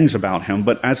bad things about him.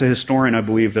 But as a historian, I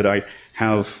believe that I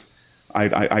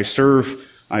serve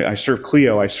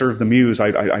Clio, I serve the Muse,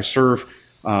 I serve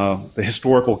the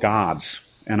historical gods.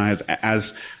 And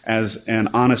as an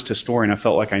honest historian, I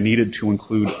felt like I needed to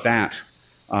include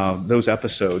those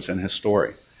episodes in his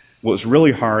story. What was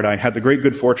really hard, I had the great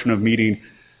good fortune of meeting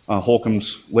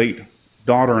Holcomb's late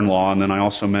daughter-in-law, and then I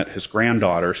also met his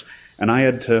granddaughters. And I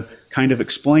had to kind of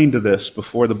explain to this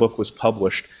before the book was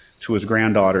published to his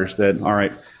granddaughters that, all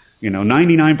right,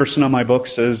 99% of my book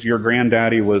says your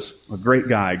granddaddy was a great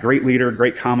guy, great leader,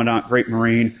 great commandant, great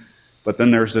Marine, but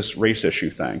then there's this race issue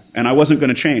thing. And I wasn't going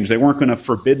to change. They weren't going to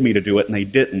forbid me to do it, and they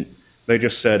didn't. They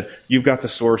just said, you've got the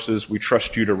sources, we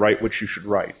trust you to write what you should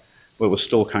write. But it was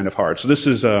still kind of hard. So this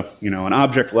is an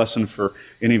object lesson for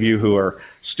any of you who are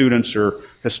students or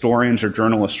historians or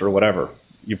journalists or whatever.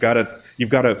 You've got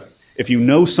to, if you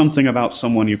know something about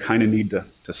someone, you kind of need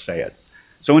to say it.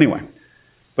 So anyway,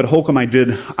 but Holcomb I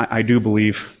do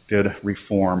believe did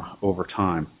reform over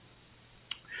time.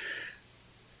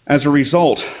 As a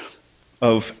result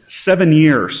of 7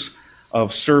 years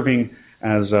of serving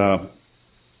as a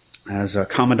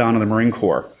commandant of the Marine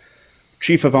Corps,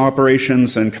 Chief of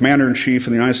Operations and Commander-in-Chief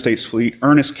of the United States Fleet,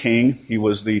 Ernest King, he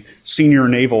was the senior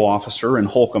naval officer and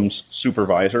Holcomb's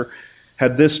supervisor,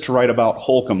 had this to write about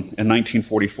Holcomb in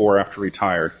 1944 after he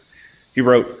retired. He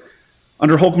wrote,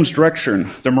 "Under Holcomb's direction,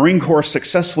 the Marine Corps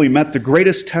successfully met the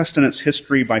greatest test in its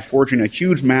history by forging a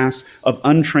huge mass of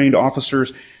untrained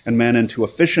officers and men into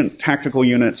efficient tactical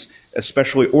units,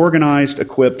 especially organized,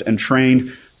 equipped, and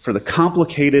trained for the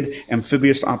complicated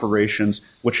amphibious operations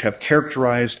which have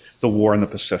characterized the war in the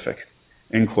Pacific."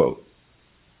 End quote.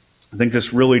 I think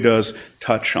this really does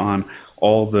touch on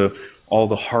all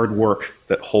the hard work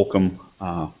that Holcomb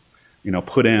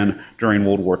put in during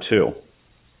World War II.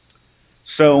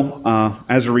 So,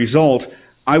 as a result,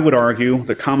 I would argue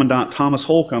that Commandant Thomas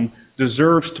Holcomb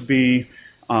deserves to be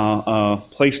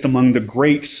placed among the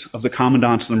greats of the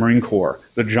commandants of the Marine Corps,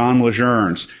 the John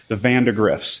Lejeun's, the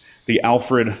Vandegrift's, the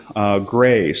Alfred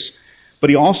Grays. But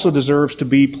he also deserves to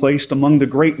be placed among the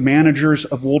great managers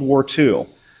of World War II,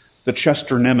 the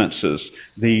Chester Nimitz's,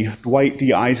 the Dwight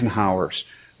D. Eisenhower's,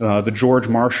 the George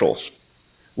Marshalls.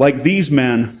 Like these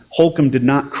men, Holcomb did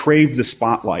not crave the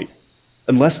spotlight,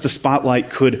 unless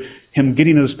him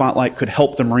getting to the spotlight could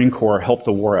help the Marine Corps, help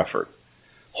the war effort.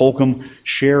 Holcomb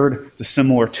shared the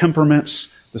similar temperaments,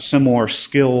 the similar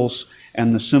skills,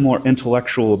 and the similar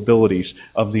intellectual abilities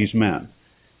of these men.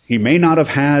 He may not have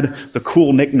had the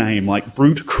cool nickname like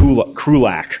Brute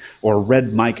Krulak or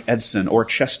Red Mike Edson or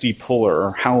Chesty Puller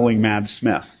or Howling Mad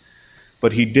Smith,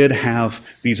 but he did have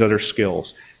these other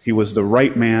skills. He was the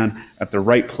right man at the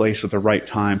right place at the right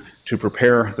time to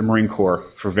prepare the Marine Corps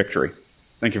for victory.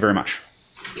 Thank you very much.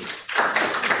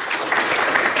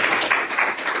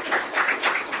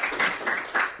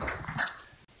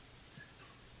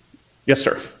 Yes,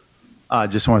 sir. I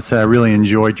just want to say I really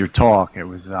enjoyed your talk. It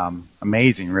was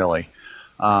amazing, really.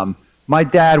 My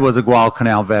dad was a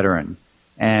Guadalcanal veteran,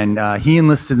 and he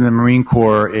enlisted in the Marine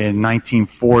Corps in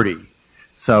 1940.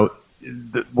 So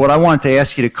what I wanted to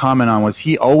ask you to comment on was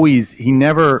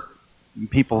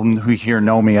people who here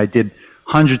know me, I did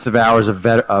hundreds of hours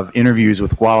of interviews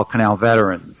with Guadalcanal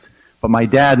veterans, but my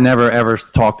dad never ever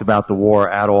talked about the war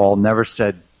at all, never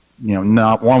said,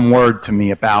 not one word to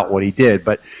me about what he did.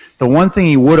 But the one thing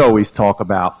he would always talk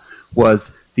about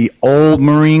was the old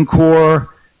Marine Corps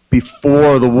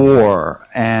before the war,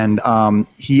 and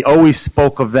he always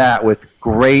spoke of that with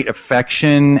great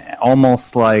affection,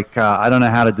 almost like, I don't know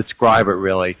how to describe it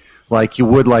really, like you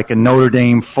would like a Notre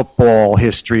Dame football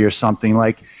history or something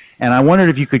like. And I wondered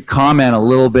if you could comment a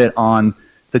little bit on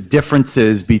the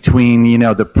differences between,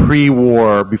 the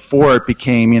pre-war, before it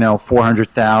became,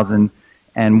 400,000,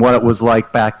 and what it was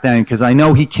like back then. Because I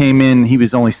know he came in, he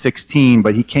was only 16,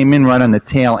 but he came in right on the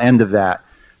tail end of that.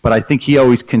 But I think he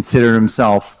always considered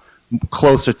himself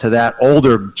closer to that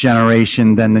older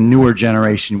generation than the newer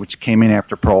generation, which came in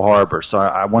after Pearl Harbor. So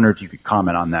I wonder if you could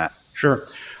comment on that. Sure.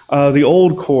 The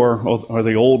old Corps, or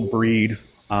the old breed,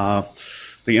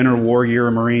 the interwar year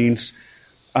Marines,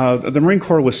 the Marine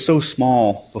Corps was so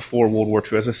small before World War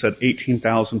II. As I said,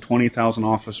 18,000, 20,000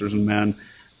 officers and men.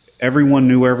 Everyone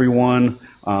knew everyone.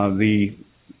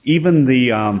 Even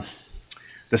the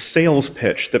sales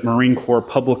pitch that Marine Corps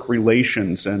public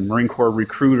relations and Marine Corps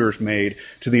recruiters made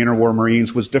to the interwar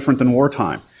Marines was different than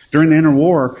wartime. During the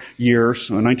interwar years,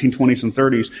 the 1920s and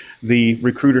 30s, the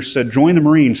recruiters said, join the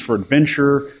Marines for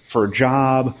adventure, for a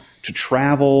job, to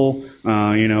travel,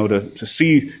 to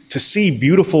see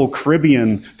beautiful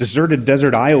Caribbean, deserted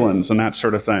desert islands and that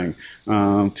sort of thing,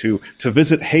 to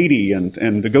visit Haiti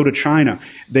and to go to China.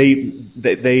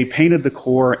 They painted the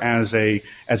Corps as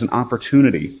an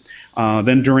opportunity.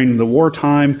 Then during the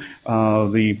wartime,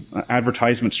 the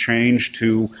advertisements changed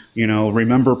to,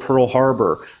 remember Pearl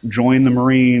Harbor, join the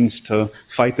Marines to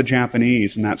fight the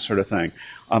Japanese and that sort of thing.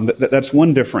 That's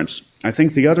one difference. I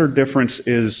think the other difference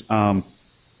is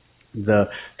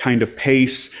the kind of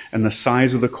pace and the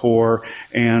size of the Corps,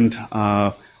 and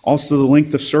also the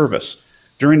length of service.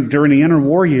 During the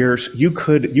interwar years,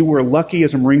 you were lucky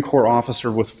as a Marine Corps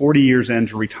officer with 40 years in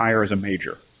to retire as a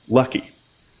major. lucky.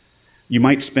 You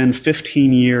might spend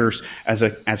 15 years as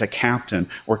a captain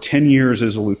or 10 years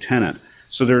as a lieutenant.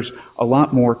 So there's a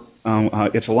lot more,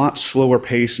 it's a lot slower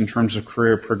pace in terms of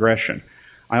career progression.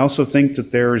 I also think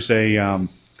that there's a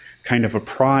kind of a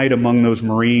pride among those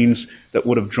Marines that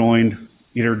would have joined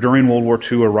either during World War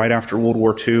II or right after World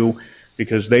War II,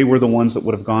 because they were the ones that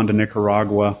would have gone to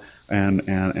Nicaragua and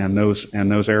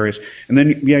those areas. And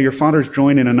then, yeah, your father's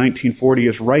joining in 1940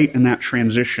 is right in that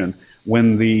transition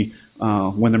when the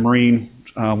Marines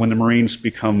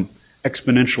become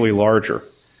exponentially larger.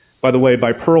 By the way,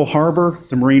 by Pearl Harbor,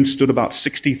 the Marines stood about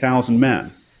 60,000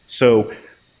 men. So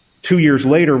 2 years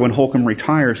later, when Holcomb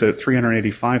retires, they're at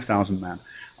 385,000 men.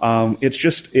 It's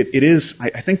just, it is,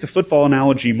 I think the football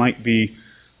analogy might be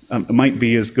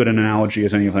as good an analogy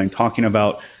as anything, talking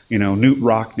about, you know, Newt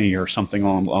Rockne or something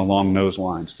along those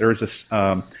lines. There's this,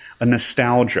 a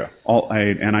nostalgia,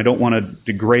 and I don't want to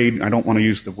degrade, I don't want to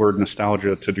use the word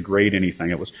nostalgia to degrade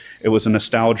anything. It was a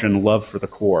nostalgia and love for the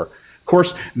Corps. Of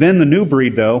course, then the new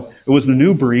breed, though, it was the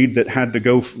new breed that had to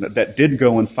go, that did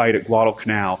go and fight at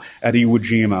Guadalcanal, at Iwo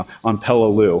Jima, on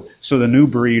Peleliu. So the new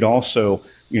breed also,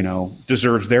 you know,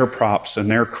 deserves their props and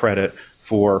their credit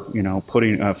for, you know,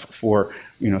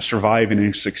 surviving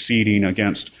and succeeding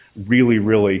against really,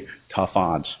 really tough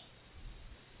odds.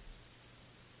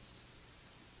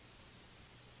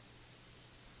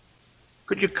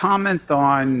 Could you comment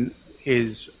on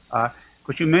his,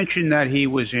 because you mentioned that he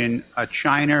was in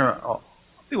China, I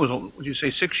think it was, would you say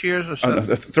 6 years or so?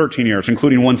 13 years,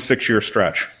 including one 6-year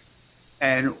stretch.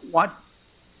 And what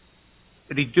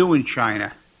did he do in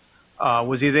China?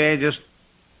 Was he there just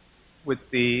with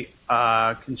the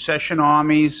concession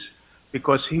armies?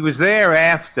 Because he was there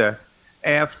after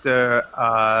the,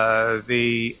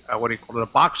 what do you call it,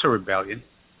 the Boxer Rebellion.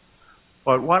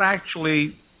 But what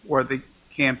actually were the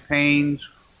campaigns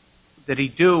that he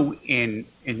do in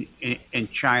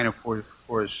China for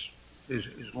his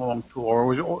long tour,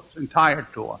 or his entire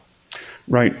tour?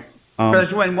 Right.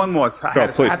 One more. I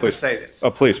have to say this.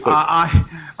 Oh, please. I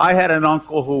had an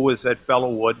uncle who was at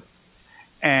Bellewood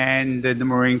and in the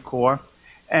Marine Corps,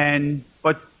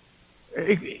 but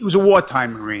he was a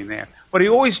wartime Marine there. But he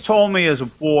always told me as a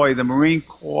boy the Marine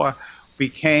Corps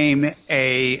became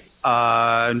a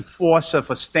enforcer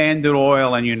for Standard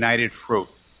Oil and United Fruit.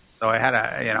 So I had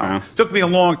it took me a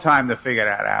long time to figure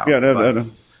that out. Yeah,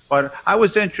 but I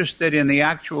was interested in the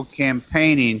actual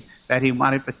campaigning that he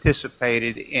might have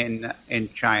participated in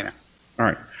China. All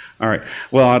right.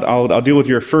 Well, I'll deal with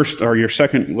your first or your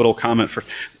second little comment first.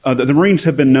 The Marines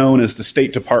have been known as the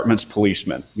State Department's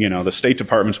policemen. You know, the State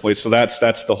Department's police. So that's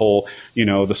the whole, you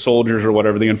know, the soldiers or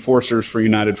whatever, the enforcers for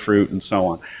United Fruit and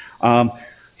so on.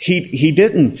 He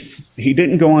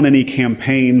didn't go on any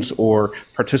campaigns or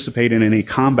participate in any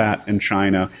combat in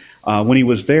China. When he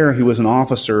was there, he was an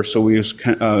officer, so he was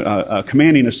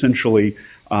commanding essentially,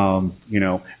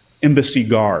 embassy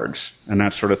guards and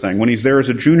that sort of thing. When he's there as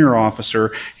a junior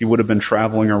officer, he would have been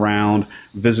traveling around,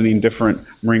 visiting different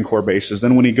Marine Corps bases.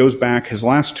 Then when he goes back, his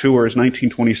last tour is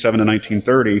 1927 to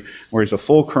 1930, where he's a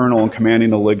full colonel and commanding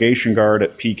the legation guard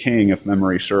at Peking, if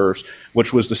memory serves,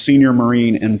 which was the senior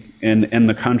Marine in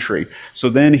the country. So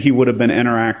then he would have been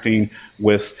interacting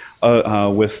with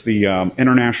the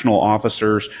international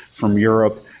officers from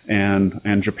Europe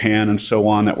and Japan and so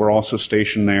on that were also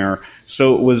stationed there.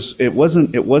 So it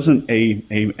wasn't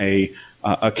a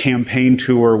campaign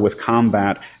tour with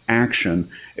combat action.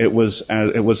 It was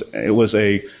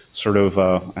a sort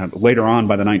of later on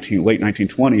by the late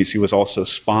 1920s. He was also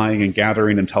spying and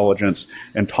gathering intelligence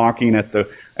and talking at the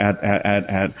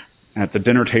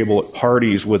dinner table at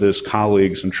parties with his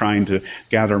colleagues and trying to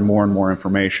gather more and more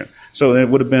information. So it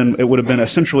would have been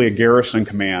essentially a garrison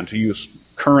command. To use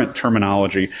current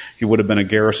terminology, he would have been a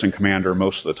garrison commander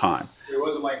most of the time. It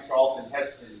wasn't like Charlton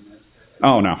Heston.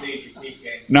 Oh no.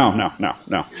 No.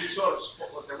 He sort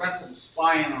of the rest of them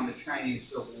spying on the Chinese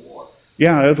Civil War.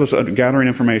 Yeah, it was gathering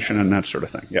information and that sort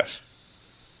of thing. Yes.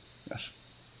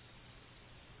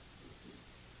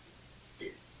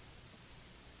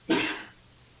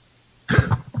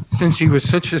 Since he was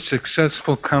such a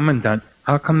successful commandant,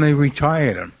 how come they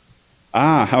retired him?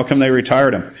 How come they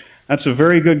retired him? That's a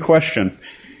very good question.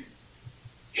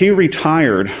 He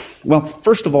retired, well,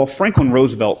 first of all, Franklin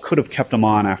Roosevelt could have kept him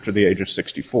on after the age of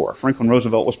 64. Franklin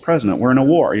Roosevelt was president. We're in a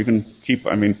war. You can keep,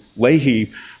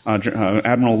 Leahy,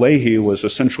 Admiral Leahy was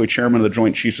essentially chairman of the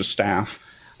Joint Chiefs of Staff.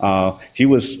 He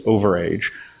was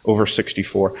over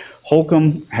 64.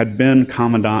 Holcomb had been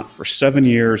commandant for 7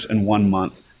 years and 1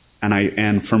 month.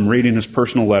 And from reading his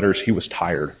personal letters, he was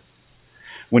tired.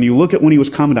 When you look at when he was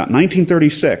commandant,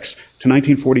 1936 to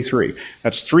 1943,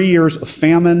 that's 3 years of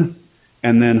famine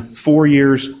and then 4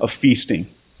 years of feasting.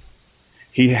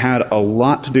 He had a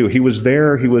lot to do. He was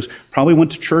there. He probably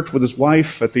went to church with his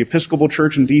wife at the Episcopal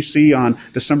Church in D.C. on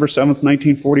December 7th,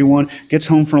 1941, gets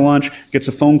home for lunch, gets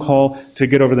a phone call to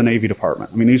get over the Navy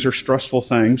Department. I mean, these are stressful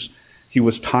things. He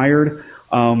was tired.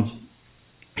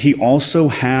 He also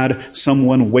had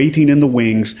someone waiting in the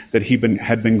wings that he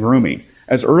had been grooming.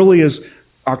 As early as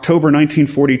October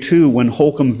 1942, when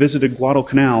Holcomb visited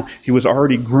Guadalcanal, he was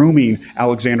already grooming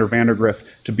Alexander Vandergrift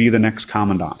to be the next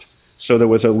commandant. So there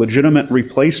was a legitimate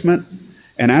replacement,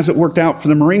 and as it worked out for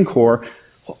the Marine Corps,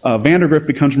 Vandergrift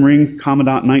becomes Marine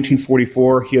Commandant in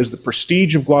 1944. He has the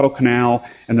prestige of Guadalcanal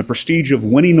and the prestige of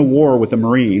winning the war with the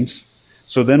Marines.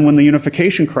 So then when the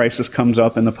unification crisis comes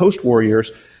up in the post-war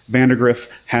years,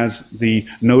 Vandergrift has the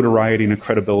notoriety and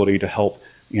credibility to help,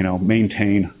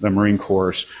 maintain the Marine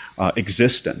Corps'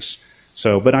 existence.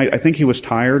 So, but I think he was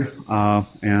tired,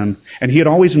 and he had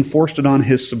always enforced it on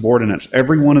his subordinates.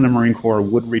 Everyone in the Marine Corps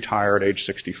would retire at age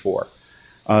 64.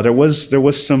 There was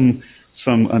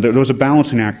a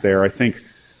balancing act there. I think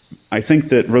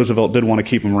that Roosevelt did want to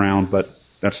keep him around, but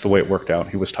that's the way it worked out.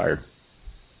 He was tired.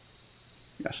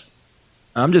 Yes.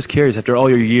 I'm just curious, after all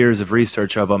your years of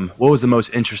research of him, what was the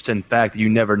most interesting fact that you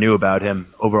never knew about him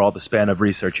over all the span of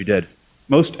research you did?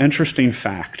 Most interesting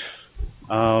fact.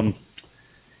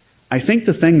 I think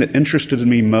the thing that interested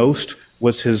me most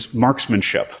was his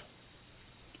marksmanship.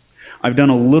 I've done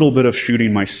a little bit of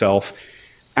shooting myself.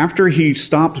 After he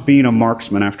stopped being a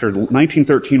marksman, after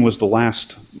 1913 was the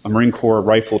last Marine Corps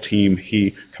rifle team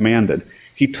he commanded,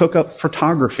 he took up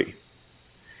photography.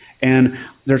 And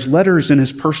there's letters in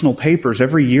his personal papers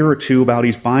every year or two about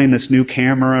he's buying this new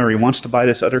camera or he wants to buy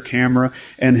this other camera.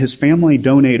 And his family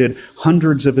donated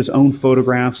hundreds of his own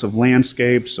photographs of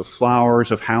landscapes, of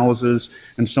flowers, of houses,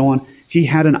 and so on. He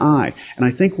had an eye. And I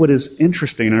think what is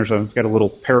interesting, I've got a little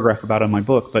paragraph about it in my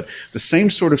book, but the same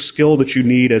sort of skill that you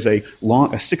need as a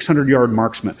 600-yard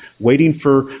marksman, waiting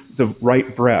for the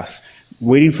right breath,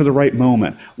 waiting for the right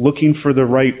moment, waiting for the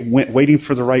right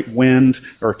wind,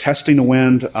 or testing the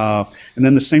wind, and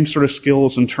then the same sort of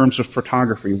skills in terms of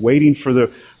photography, waiting for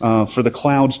the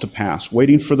clouds to pass,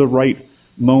 waiting for the right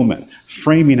moment,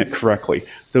 framing it correctly.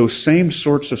 Those same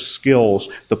sorts of skills,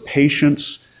 the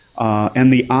patience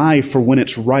and the eye for when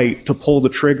it's right to pull the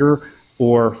trigger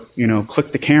or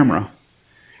click the camera.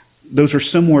 Those are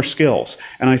similar skills,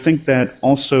 and I think that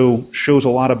also shows a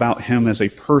lot about him as a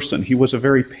person. He was a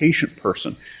very patient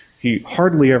person. He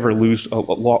hardly ever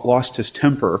lost his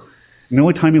temper. And the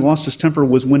only time he lost his temper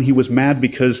was when he was mad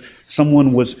because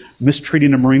someone was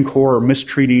mistreating the Marine Corps or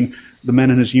mistreating the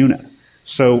men in his unit.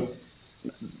 So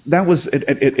that was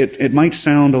it might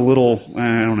sound a little,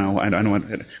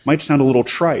 it might sound a little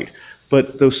trite,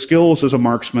 but those skills as a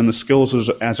marksman, the skills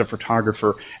as a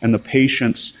photographer, and the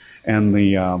patience and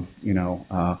the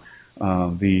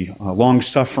long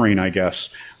suffering, I guess,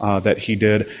 that he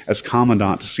did as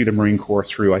commandant to see the Marine Corps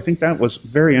through. I think that was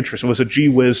very interesting. It was a gee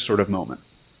whiz sort of moment.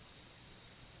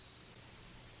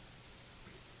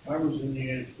 I was in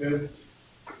the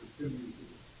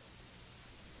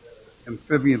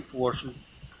amphibian forces.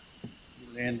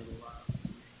 We landed a lot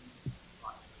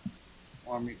of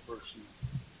Army personnel.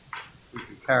 We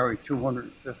could carry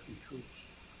 250 troops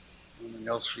on an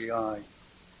LCI.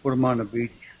 Put them on the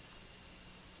beach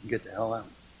and get the hell out.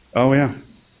 Oh, yeah.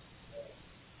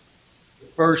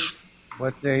 First,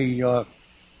 what they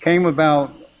came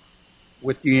about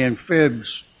with the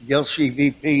amphibs, the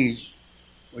LCVPs,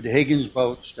 with the Higgins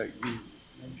boats that you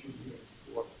mentioned here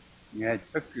before, you had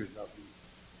pictures of them.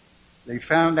 They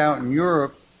found out in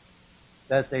Europe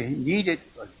that they needed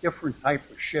a different type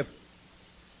of ship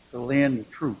to land the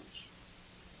troops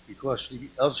because the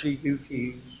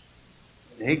LCVPs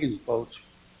and the Higgins boats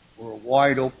were a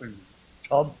wide open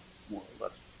tub, more or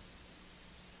less.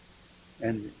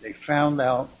 And they found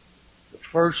out the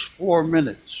first 4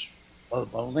 minutes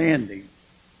of a landing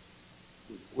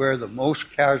was where the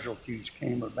most casualties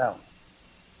came about.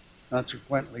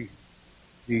 Consequently,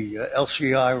 the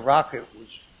LCI rocket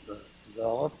was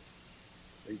developed.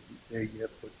 They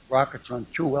put rockets on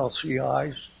 2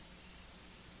 LCIs,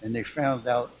 and they found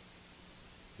out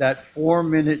that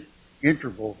 4-minute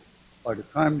interval. By the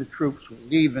time the troops were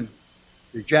leaving,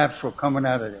 the Japs were coming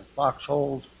out of their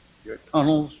foxholes, their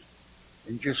tunnels,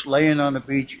 and just laying on the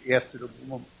beach after the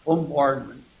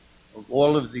bombardment of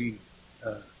all of the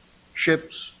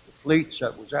ships, the fleets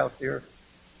that was out there,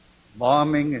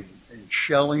 bombing and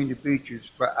shelling the beaches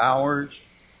for hours,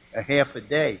 a half a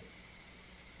day.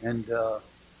 And the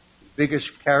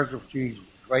biggest casualties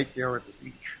was right there at the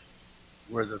beach,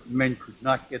 where the men could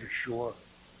not get ashore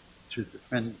to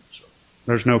defend themselves.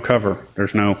 There's no cover.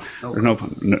 There's no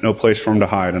place for them to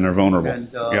hide, and they're vulnerable. And,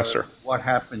 yes, sir. What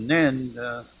happened then?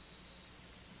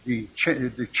 The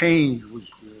change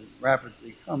was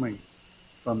rapidly coming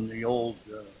from the old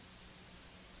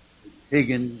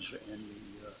Higgins and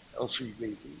the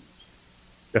LCVBs.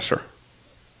 Yes, sir.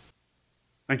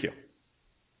 Thank you.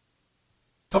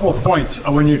 A couple of points.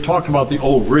 When you talked about the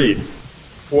old breed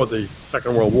for the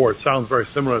Second World War, it sounds very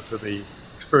similar to the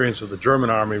experience of the German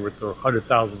army with the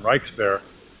 100,000 Reichswehr,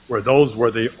 where those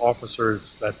were the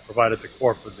officers that provided the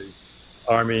corps for the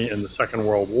army in the Second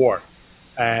World War.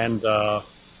 And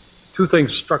two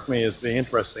things struck me as being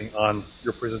interesting on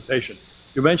your presentation.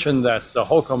 You mentioned that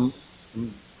Holcomb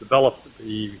developed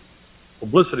the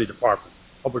publicity department,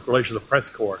 public relations, the press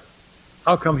corps.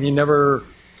 How come he never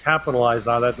capitalized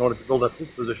on that in order to build up his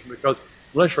position? Because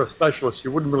unless you're a specialist,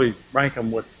 you wouldn't really rank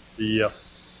him with the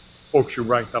folks you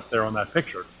ranked up there on that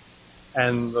picture.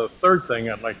 And the third thing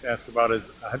I'd like to ask about is,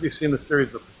 have you seen the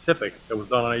series The Pacific that was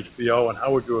done on HBO, and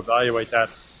how would you evaluate that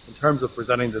in terms of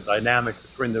presenting the dynamic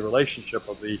between the relationship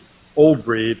of the old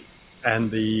breed and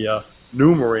the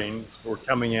new Marines who were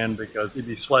coming in, because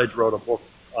E.B. Sledge wrote a book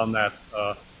on that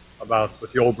about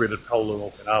with the old breed at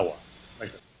Peleliu, Okinawa.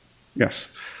 Thank you. Yes.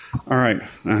 All right.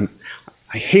 And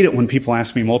I hate it when people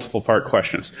ask me multiple part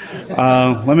questions.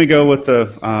 Let me go with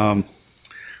the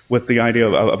idea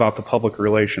about the public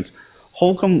relations.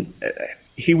 Holcomb,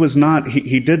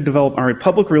 he did develop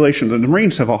public relations. And the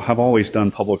Marines have always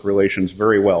done public relations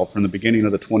very well from the beginning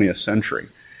of the 20th century.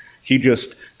 He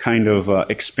just kind of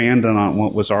expanded on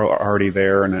what was already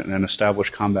there and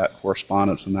established combat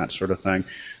correspondence and that sort of thing.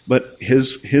 But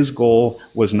his goal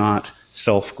was not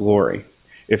self-glory.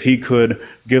 If he could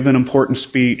give an important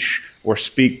speech or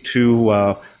speak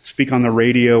on the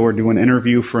radio or do an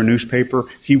interview for a newspaper,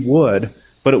 he would,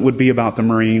 but it would be about the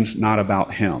Marines, not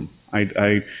about him.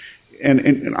 I'll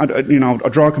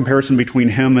draw a comparison between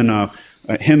him and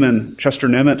Chester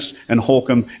Nimitz and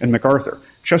Holcomb and MacArthur.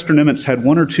 Chester Nimitz had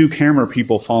one or two camera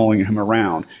people following him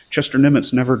around. Chester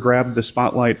Nimitz never grabbed the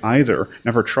spotlight either,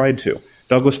 never tried to.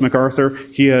 Douglas MacArthur,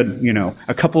 he had,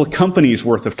 a couple of companies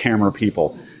worth of camera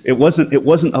people. It wasn't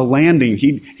a landing.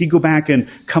 He'd go back and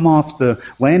come off the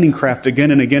landing craft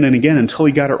again and again and again until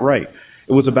he got it right.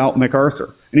 It was about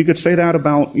MacArthur. And you could say that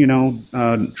about,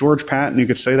 George Patton. You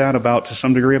could say that to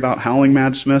some degree about Howling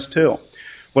Mad Smith too.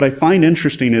 What I find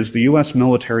interesting is the U.S.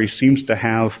 military seems to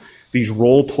have these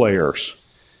role players.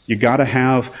 You got to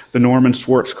have the Norman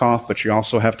Schwarzkopf, but you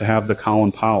also have to have the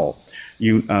Colin Powell.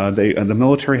 The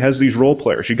military has these role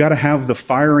players. You got to have the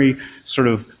fiery sort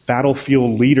of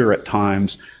battlefield leader at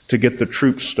times to get the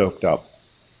troops stoked up,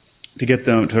 to get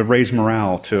them to raise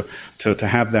morale, to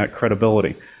have that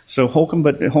credibility. So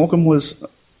Holcomb was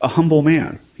a humble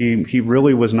man. He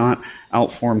really was not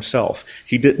out for himself.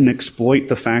 He didn't exploit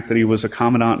the fact that he was a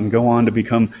commandant and go on to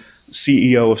become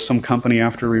CEO of some company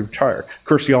after he retired. Of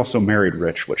course, he also married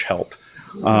rich, which helped.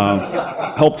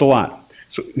 Helped a lot.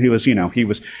 So when he was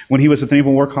at the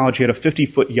Naval War College, he had a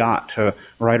 50-foot yacht to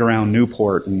ride around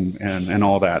Newport and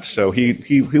all that. So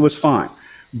he was fine.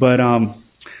 But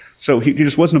so he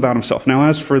just wasn't about himself. Now,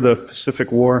 as for the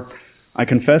Pacific War, I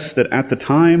confess that at the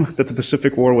time that the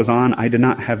Pacific War was on, I did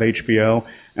not have HBO,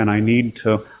 and I need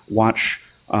to watch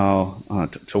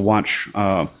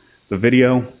the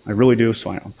video. I really do,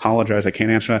 so I apologize. I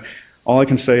can't answer that. All I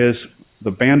can say is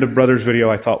the Band of Brothers video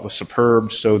I thought was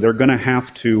superb, so that's going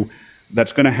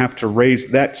to have to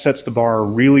raise, that sets the bar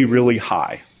really, really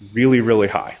high. Really, really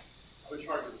high. I was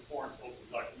charged with the foreign postal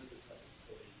documentary section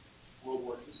for the World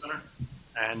War II Center,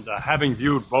 and having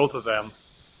viewed both of them,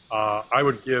 I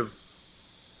would give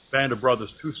Band of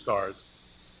Brothers 2 stars,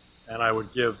 and I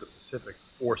would give the Pacific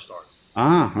 4 stars.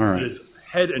 Ah, all right. It's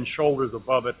head and shoulders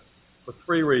above it for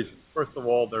 3 reasons. First of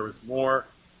all, there is more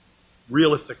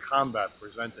realistic combat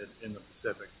presented in the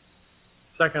Pacific.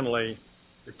 Secondly,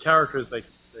 the characters they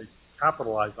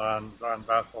capitalized on, John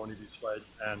Basso and E.B. Sledge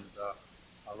and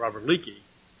Robert Leakey,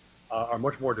 are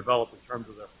much more developed in terms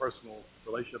of their personal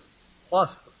relationship,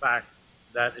 plus the fact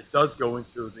that it does go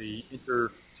into the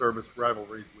inter-service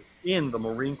rivalries within the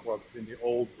Marine Corps between the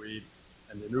old breed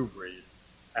and the new breed,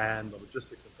 and the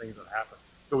logistics of things that happen.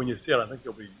 So when you see it, I think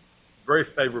you'll be very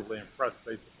favorably impressed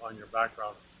based upon your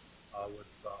background with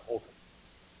Holcomb.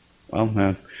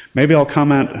 Well, maybe I'll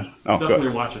comment. Oh, definitely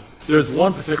watch it. There's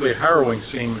one particularly harrowing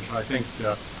scene which I think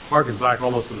harkens back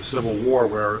almost to the Civil War,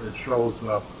 where it shows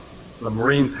the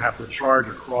Marines have to charge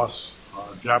across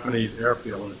a Japanese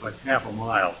airfield, and it's like half a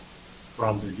mile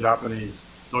from the Japanese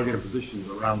dug-in positions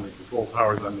around the control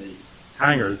towers and the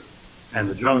hangars and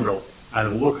the jungle,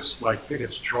 and it looks like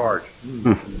Pickett's charge in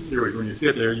the series. When you see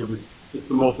it there, it's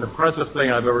the most impressive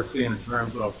thing I've ever seen in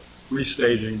terms of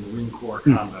restaging Marine Corps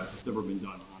combat. It's never been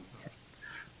done on time.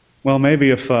 Well,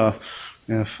 maybe if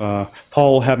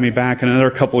Paul will have me back in another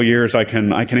couple of years, I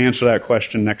can answer that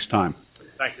question next time.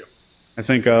 Thank you. I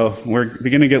think we're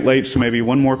beginning to get late, so maybe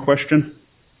one more question.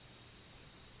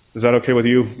 Is that okay with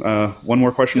you? One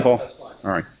more question, yeah, Paul? That's fine.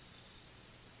 All right.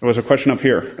 There was a question up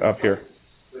here.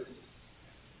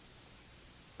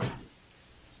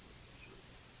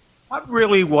 What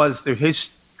really was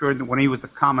when he was the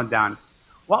commandant,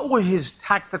 what were his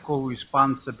tactical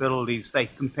responsibilities, say,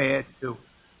 compared to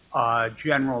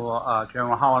General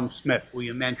Holcomb Smith, who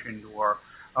you mentioned, or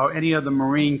any of the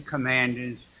Marine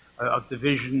commanders of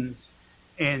divisions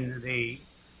in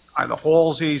either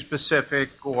Halsey's Pacific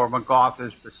or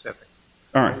MacArthur's Pacific?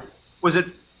 All right. Was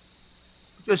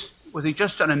he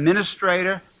just an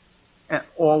administrator,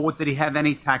 or did he have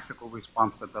any tactical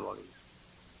responsibilities?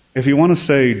 If you want to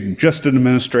say just an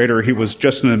administrator, he was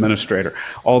just an administrator.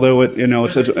 Although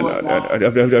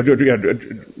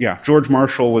George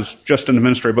Marshall was just an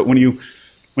administrator. But when you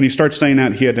start saying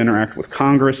that, he had to interact with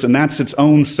Congress, and that's its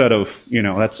own set of,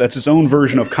 that's its own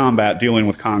version of combat, dealing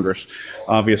with Congress,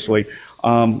 obviously.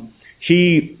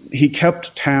 He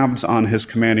kept tabs on his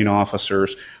commanding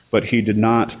officers, but he did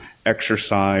not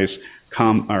exercise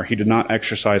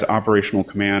operational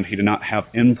command. He did not have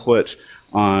input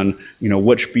on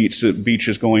which beach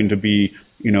is going to be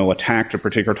attacked at a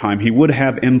particular time. He would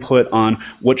have input on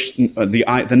which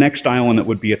the next island that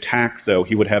would be attacked, though.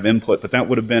 He would have input, but that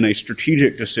would have been a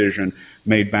strategic decision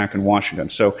made back in Washington.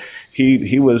 So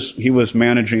he was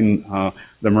managing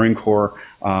the Marine Corps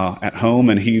at home,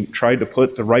 and he tried to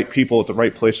put the right people at the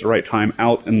right place at the right time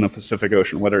out in the Pacific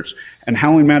Ocean. And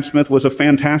Howling Mad Smith was a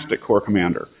fantastic Corps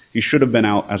commander. He should have been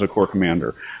out as a Corps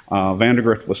commander.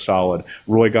 Vandegrift was solid.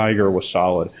 Roy Geiger was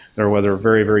solid. There were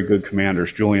very, very good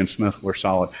commanders. Julian Smith were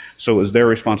solid. So it was their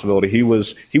responsibility. He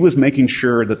was making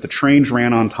sure that the trains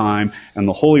ran on time, and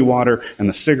the holy water and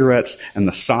the cigarettes and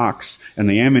the socks and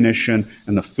the ammunition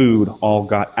and the food all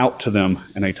got out to them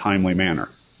in a timely manner,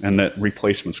 and that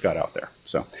replacements got out there.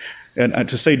 So, and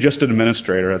to say just an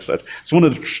administrator, it's one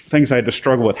of the things I had to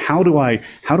struggle with. How do I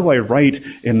write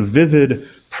in vivid,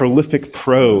 prolific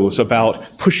prose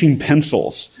about pushing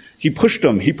pencils? He pushed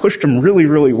them really,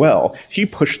 really well. He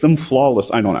pushed them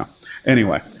flawless. I don't know.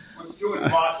 Anyway. George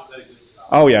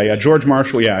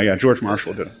Marshall. George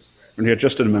Marshall did it. Yeah,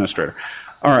 just an administrator.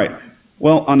 All right.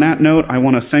 Well, on that note, I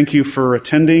want to thank you for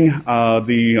attending.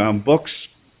 The books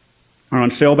are on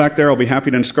sale back there. I'll be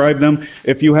happy to inscribe them.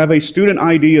 If you have a student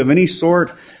ID of any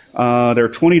sort, they're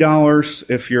 $20.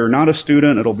 If you're not a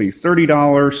student, it'll be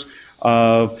 $30.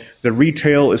 The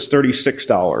retail is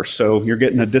 $36, so you're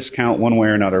getting a discount one way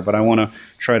or another. But I want to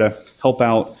try to help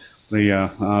out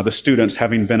the students,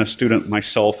 having been a student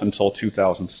myself until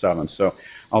 2007. So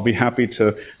I'll be happy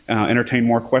to entertain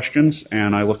more questions,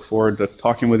 and I look forward to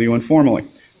talking with you informally.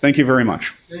 Thank you very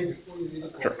much.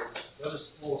 Sure. Let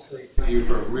us all say thank you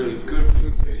for a really good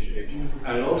appreciation.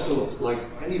 I'd also like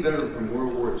any veteran from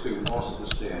World War II also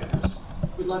to stand.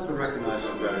 We'd like to recognize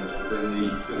our veterans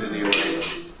within the audience.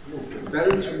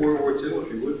 Veterans from World War II,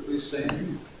 if you would, please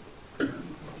stand.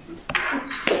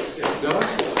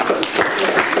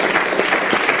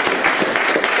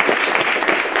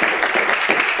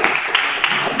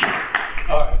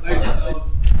 All right, ladies and gentlemen,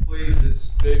 please, as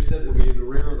Dave said, we'll be in the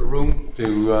rear of the room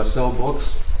to sell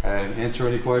books and answer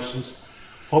any questions.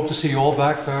 Hope to see you all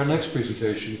back for our next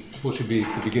presentation, which will be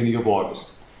at the beginning of August.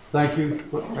 Thank you,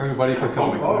 everybody, for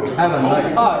coming. Have a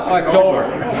nice October.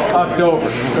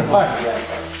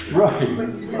 Right.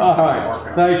 All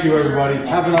right. Thank you, everybody.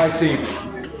 Have a nice evening.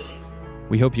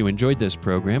 We hope you enjoyed this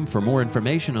program. For more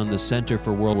information on the Center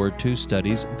for World War II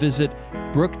Studies, visit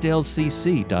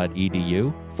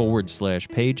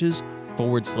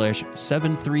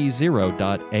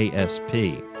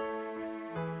brookdalecc.edu/pages/730.asp.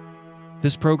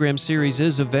 This program series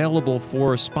is available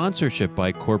for sponsorship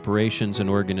by corporations and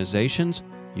organizations.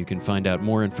 You can find out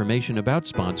more information about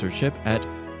sponsorship at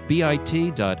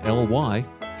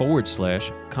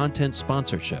bit.ly/content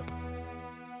sponsorship.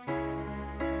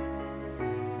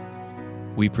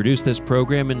 We produce this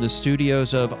program in the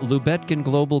studios of Lubetkin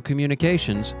Global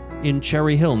Communications in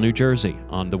Cherry Hill, New Jersey,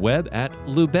 on the web at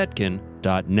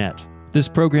lubetkin.net. This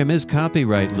program is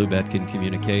copyright Lubetkin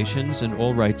Communications, and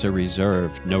all rights are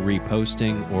reserved. No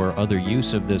reposting or other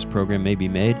use of this program may be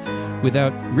made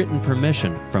without written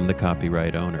permission from the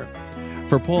copyright owner.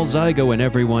 For Paul Zygo and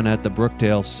everyone at the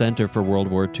Brookdale Center for World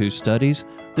War II Studies,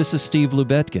 this is Steve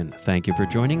Lubetkin. Thank you for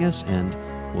joining us, and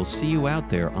we'll see you out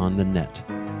there on the net.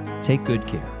 Take good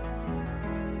care.